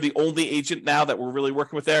 So you're the only agent now that we're really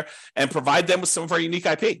working with there, and provide them with some of our unique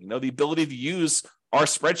IP, the ability to use our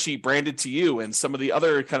spreadsheet branded to you and some of the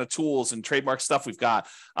other kind of tools and trademark stuff we've got.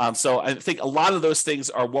 So I think a lot of those things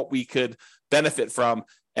are what we could benefit from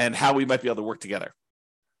and how we might be able to work together.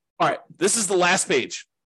 All right, this is the last page.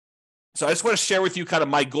 So I just want to share with you kind of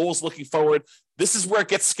my goals looking forward. This is where it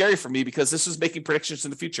gets scary for me because this is making predictions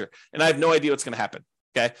in the future and I have no idea what's going to happen.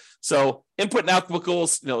 Okay. So input and output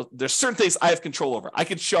goals, there's certain things I have control over. I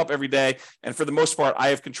can show up every day. And for the most part, I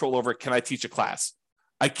have control over, can I teach a class?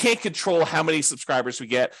 I can't control how many subscribers we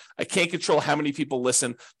get. I can't control how many people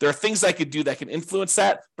listen. There are things I could do that can influence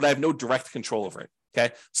that, but I have no direct control over it.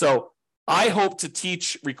 Okay. So I hope to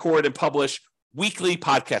teach, record, and publish weekly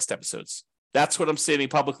podcast episodes. That's what I'm stating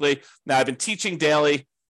publicly. Now, I've been teaching daily,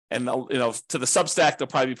 and to the Substack, they'll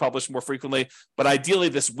probably be published more frequently. But ideally,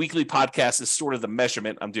 this weekly podcast is sort of the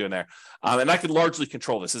measurement I'm doing there. And I can largely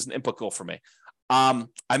control this as an input goal for me.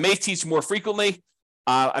 I may teach more frequently.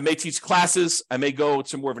 I may teach classes. I may go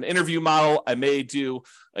to more of an interview model. I may do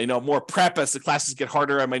more prep as the classes get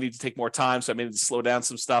harder. I might need to take more time, so I may need to slow down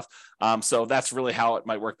some stuff. So that's really how it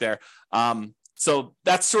might work there. So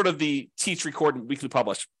that's sort of the teach, record, and weekly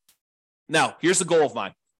publish. Now, here's the goal of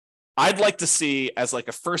mine. I'd like to see as like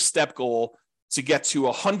a first step goal to get to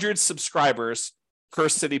 100 subscribers per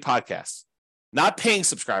city podcast, not paying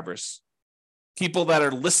subscribers, people that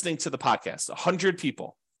are listening to the podcast, 100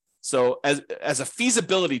 people. So as a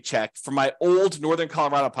feasibility check for my old Northern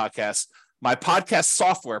Colorado podcast, my podcast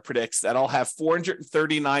software predicts that I'll have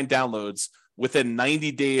 439 downloads within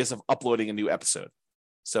 90 days of uploading a new episode.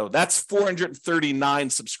 So that's 439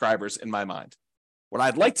 subscribers in my mind. What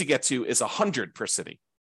I'd like to get to is 100 per city.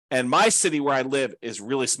 And my city where I live is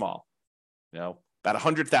really small, about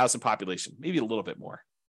 100,000 population, maybe a little bit more.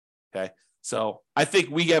 Okay. So I think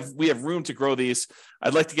we have room to grow these.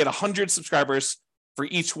 I'd like to get 100 subscribers for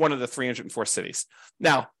each one of the 304 cities.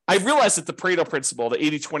 Now, I realize that the Pareto principle, the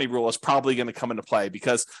 80-20 rule, is probably going to come into play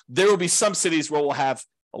because there will be some cities where we'll have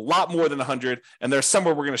a lot more than 100, and there's some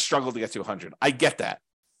where we're going to struggle to get to 100. I get that.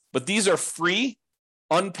 But these are free,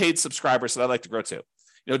 unpaid subscribers that I'd like to grow to.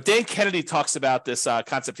 Dan Kennedy talks about this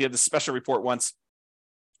concept. He had this special report once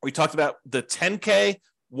where he talked about the 10K,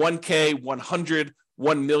 1K, 100,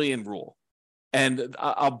 1 million rule. And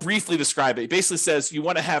I'll briefly describe it. It basically says you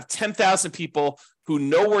want to have 10,000 people who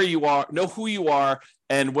know where you are, know who you are,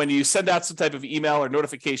 and when you send out some type of email or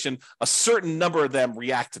notification, a certain number of them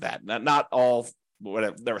react to that. Not all,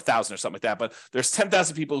 whatever, there are 1,000 or something like that, but there's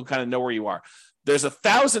 10,000 people who kind of know where you are. There's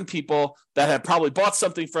 1,000 people that have probably bought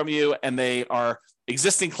something from you, and they are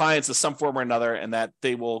existing clients of some form or another, and that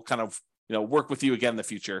they will kind of work with you again in the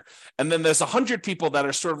future. And then there's 100 people that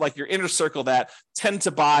are sort of like your inner circle that tend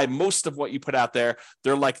to buy most of what you put out there.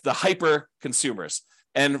 They're like the hyper consumers.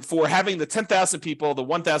 And for having the 10,000 people, the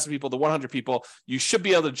 1,000 people, the 100 people, you should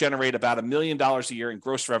be able to generate about $1 million a year in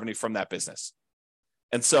gross revenue from that business.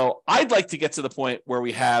 And so I'd like to get to the point where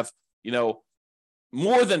we have,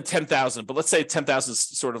 more than 10,000, but let's say 10,000 is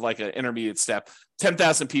sort of like an intermediate step,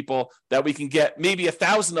 10,000 people that we can get maybe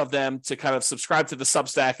 1,000 of them to kind of subscribe to the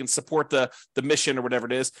Substack and support the mission or whatever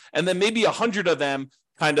it is. And then maybe 100 of them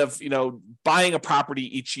kind of, buying a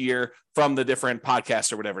property each year from the different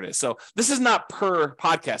podcasts or whatever it is. So this is not per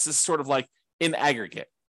podcast. This is sort of like in aggregate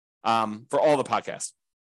for all the podcasts.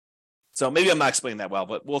 So maybe I'm not explaining that well,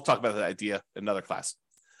 but we'll talk about that idea in another class.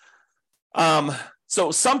 So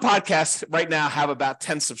some podcasts right now have about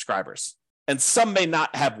 10 subscribers, and some may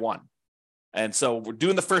not have one. And so we're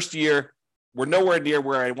doing the first year. We're nowhere near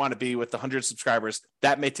where I want to be with the 100 subscribers.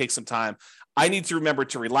 That may take some time. I need to remember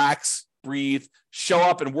to relax, breathe, show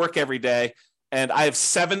up and work every day. And I have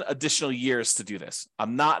 7 additional years to do this.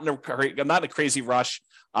 I'm not in a crazy rush.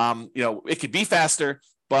 It could be faster,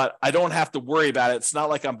 but I don't have to worry about it. It's not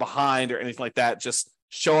like I'm behind or anything like that. Just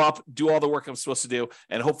show up, do all the work I'm supposed to do,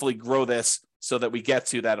 and hopefully grow this so that we get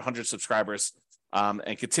to that 100 subscribers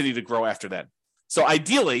and continue to grow after that. So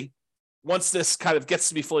ideally, once this kind of gets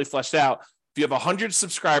to be fully fleshed out, if you have 100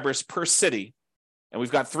 subscribers per city, and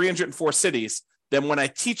we've got 304 cities, then when I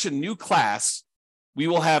teach a new class, we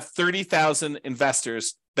will have 30,000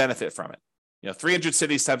 investors benefit from it. 300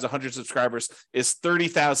 cities times 100 subscribers is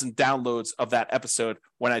 30,000 downloads of that episode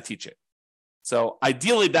when I teach it. So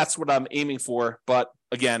ideally, that's what I'm aiming for. But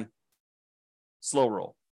again, slow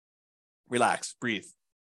roll. Relax, breathe.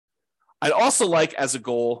 I'd also like as a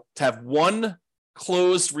goal to have 1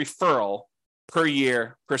 closed referral per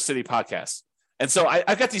year per city podcast. And so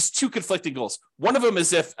I've got these 2 conflicting goals. One of them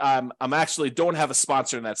is if I'm actually don't have a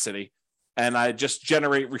sponsor in that city and I just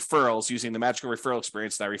generate referrals using the magical referral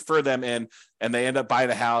experience, and I refer them in and they end up buying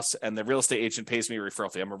a house and the real estate agent pays me a referral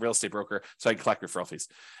fee. I'm a real estate broker, so I can collect referral fees.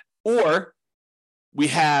 Or we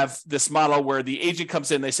have this model where the agent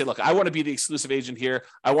comes in, they say, look, I want to be the exclusive agent here.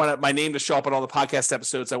 I want my name to show up on all the podcast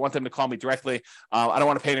episodes. I want them to call me directly. I don't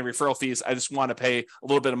want to pay any referral fees. I just want to pay a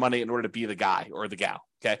little bit of money in order to be the guy or the gal.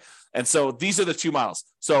 Okay. And so these are the 2 models.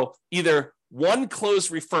 So either 1 closed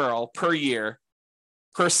referral per year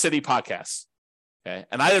per city podcast. Okay.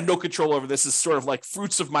 And I have no control over this. It's sort of like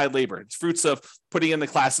fruits of my labor. It's fruits of putting in the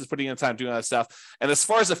classes, putting in the time, doing all that stuff. And as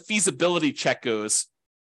far as a feasibility check goes,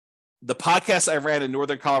 the podcast I ran in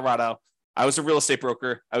Northern Colorado, I was a real estate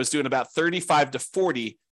broker. I was doing about 35 to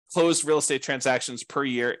 40 closed real estate transactions per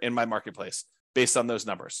year in my marketplace based on those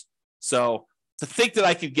numbers. So to think that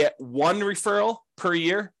I could get 1 referral per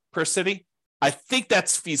year per city, I think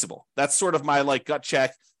that's feasible. That's sort of my gut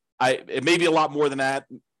check. It may be a lot more than that,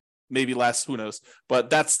 maybe less, who knows, but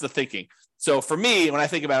that's the thinking. So for me, when I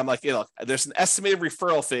think about it, I'm like, look, there's an estimated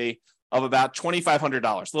referral fee of about $2,500,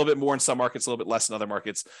 a little bit more in some markets, a little bit less in other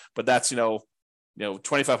markets, but that's,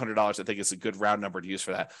 $2,500, I think is a good round number to use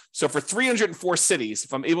for that. So for 304 cities,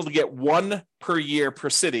 if I'm able to get 1 per year per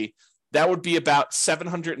city, that would be about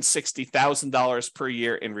 $760,000 per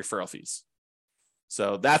year in referral fees.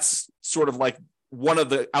 So that's sort of like one of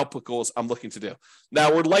the output goals I'm looking to do.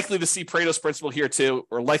 Now, we're likely to see Pareto's principle here too.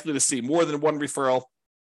 We're likely to see more than 1 referral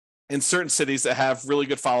in certain cities that have really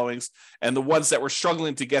good followings, and the ones that were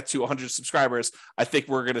struggling to get to 100 subscribers, I think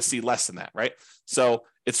we're going to see less than that, right? So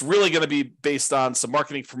it's really going to be based on some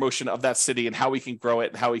marketing promotion of that city and how we can grow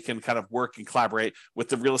it and how we can kind of work and collaborate with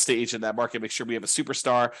the real estate agent in that market, make sure we have a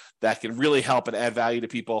superstar that can really help and add value to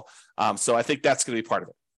people. So I think that's going to be part of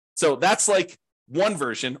it. So that's like one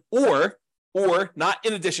version, or not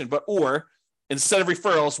in addition, but instead of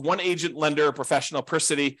referrals, one agent, lender, or professional per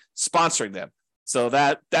city sponsoring them. So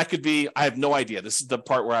that could be, I have no idea. This is the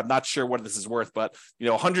part where I'm not sure what this is worth, but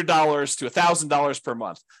 $100 to $1,000 per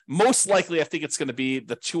month. Most likely, I think it's going to be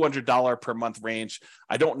the $200 per month range.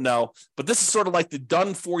 I don't know, but this is sort of like the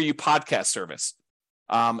done for you podcast service.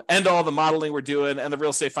 And all the modeling we're doing and the real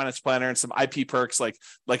estate finance planner and some IP perks, like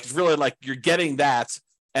it's really like you're getting that.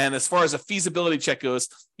 And as far as a feasibility check goes,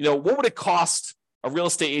 what would it cost a real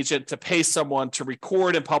estate agent to pay someone to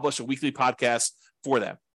record and publish a weekly podcast for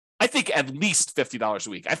them? I think at least $50 a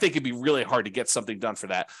week. I think it'd be really hard to get something done for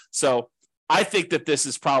that. So I think that this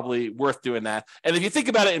is probably worth doing that. And if you think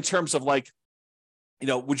about it in terms of would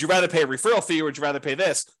you rather pay a referral fee or would you rather pay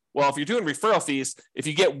this? Well, if you're doing referral fees, if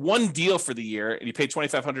you get one deal for the year and you pay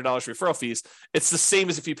 $2,500 referral fees, it's the same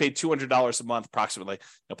as if you paid $200 a month, approximately,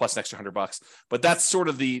 plus an extra $100. But that's sort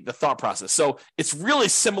of the thought process. So it's really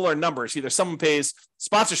similar numbers. Either someone pays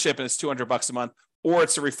sponsorship and it's $200 a month, or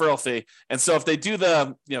it's a referral fee. And so if they do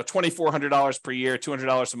the, $2,400 per year,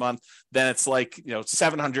 $200 a month, then it's like,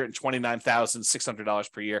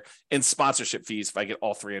 $729,600 per year in sponsorship fees if I get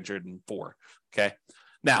all 304. Okay.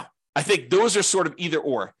 Now, I think those are sort of either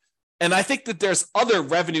or. And I think that there's other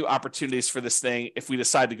revenue opportunities for this thing if we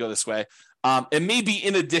decide to go this way. It may be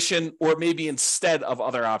in addition or maybe instead of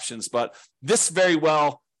other options, but this very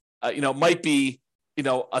well, might be,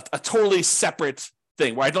 a totally separate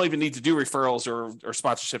thing where I don't even need to do referrals or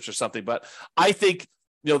sponsorships or something. But I think,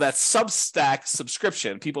 that Substack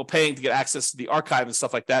subscription, people paying to get access to the archive and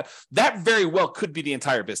stuff like that, that very well could be the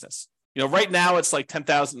entire business. Right now it's like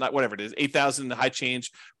 10,000, whatever it is, 8,000 high change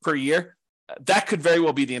per year. That could very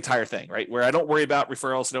well be the entire thing, right? Where I don't worry about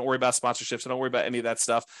referrals, I don't worry about sponsorships, I don't worry about any of that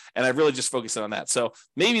stuff. And I really just focus on that. So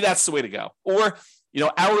maybe that's the way to go. Or,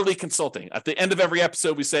 hourly consulting. At the end of every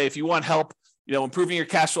episode, we say, if you want help, improving your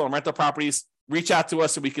cash flow on rental properties, reach out to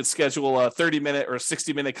us and we could schedule a 30-minute or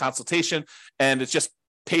 60-minute consultation. And it's just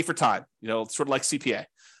pay for time, sort of like CPA.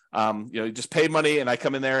 You just pay money and I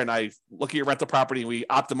come in there and I look at your rental property and we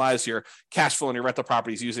optimize your cash flow on your rental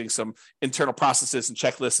properties using some internal processes and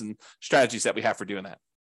checklists and strategies that we have for doing that.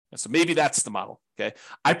 And so maybe that's the model. Okay.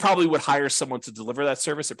 I probably would hire someone to deliver that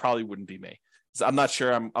service. It probably wouldn't be me. So I'm not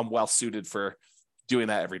sure I'm well suited for doing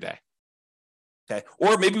that every day. Okay.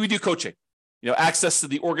 Or maybe we do coaching. Access to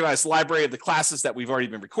the organized library of the classes that we've already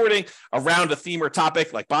been recording around a theme or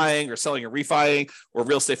topic like buying or selling or refining or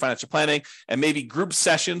real estate financial planning, and maybe group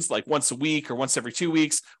sessions like once a week or once every 2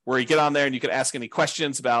 weeks where you get on there and you can ask any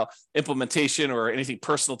questions about implementation or anything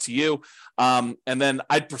personal to you. And then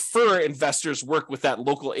I'd prefer investors work with that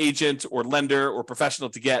local agent or lender or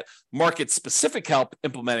professional to get market specific help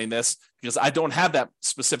implementing this, because I don't have that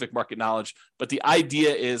specific market knowledge. But the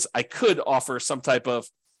idea is I could offer some type of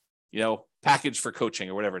package for coaching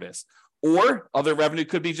or whatever it is. Or other revenue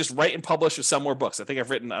could be just write and publish or sell more books. I think I've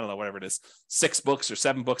written, whatever it is, 6 books or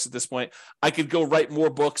 7 books at this point. I could go write more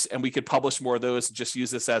books and we could publish more of those and just use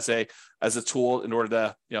this as a tool in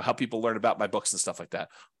order to, help people learn about my books and stuff like that.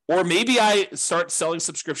 Or maybe I start selling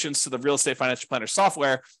subscriptions to the real estate financial planner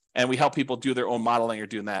software and we help people do their own modeling or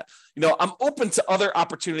doing that. I'm open to other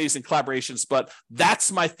opportunities and collaborations, but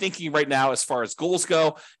that's my thinking right now as far as goals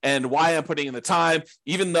go and why I'm putting in the time,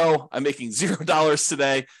 even though I'm making $0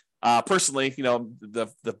 today. Personally,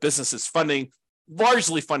 the business is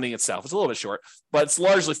largely funding itself. It's a little bit short, but it's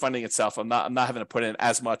largely funding itself. I'm not having to put in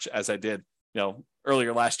as much as I did,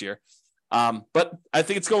 earlier last year. But I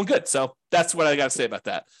think it's going good. So that's what I got to say about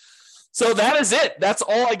that. So that is it. That's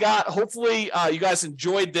all I got. Hopefully you guys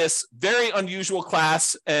enjoyed this very unusual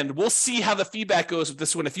class, and we'll see how the feedback goes with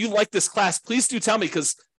this one. If you like this class, please do tell me,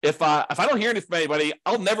 because if I don't hear anything from anybody,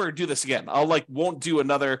 I'll never do this again. Won't do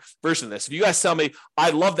another version of this. If you guys tell me I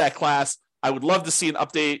love that class, I would love to see an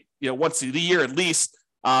update, once a year at least,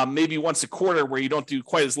 maybe once a quarter where you don't do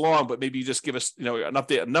quite as long, but maybe you just give us, an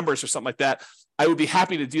update on numbers or something like that. I would be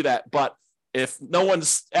happy to do that. But if no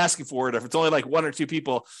one's asking for it, or if it's only like 1 or 2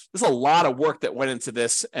 people, there's a lot of work that went into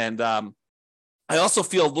this. And I also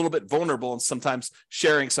feel a little bit vulnerable and sometimes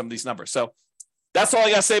sharing some of these numbers. So that's all I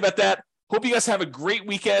got to say about that. Hope you guys have a great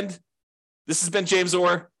weekend. This has been James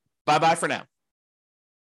Orr. Bye-bye for now.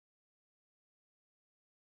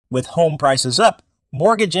 With home prices up,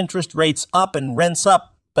 mortgage interest rates up, and rents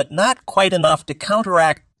up, but not quite enough to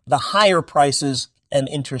counteract the higher prices and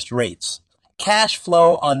interest rates. Cash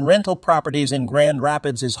flow on rental properties in Grand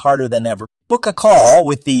Rapids is harder than ever. Book a call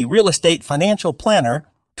with the Real Estate Financial Planner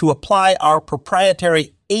to apply our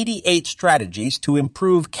proprietary 88 strategies to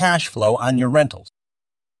improve cash flow on your rentals.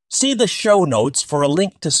 See the show notes for a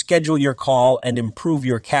link to schedule your call and improve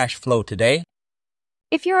your cash flow today.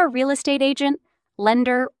 If you're a real estate agent,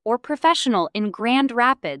 lender, or professional in Grand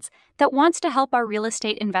Rapids that wants to help our real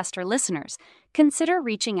estate investor listeners, consider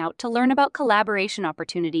reaching out to learn about collaboration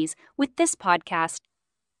opportunities with this podcast.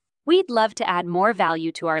 We'd love to add more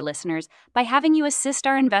value to our listeners by having you assist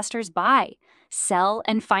our investors buy, sell,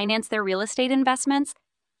 and finance their real estate investments.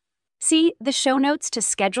 See the show notes to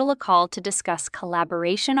schedule a call to discuss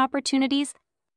collaboration opportunities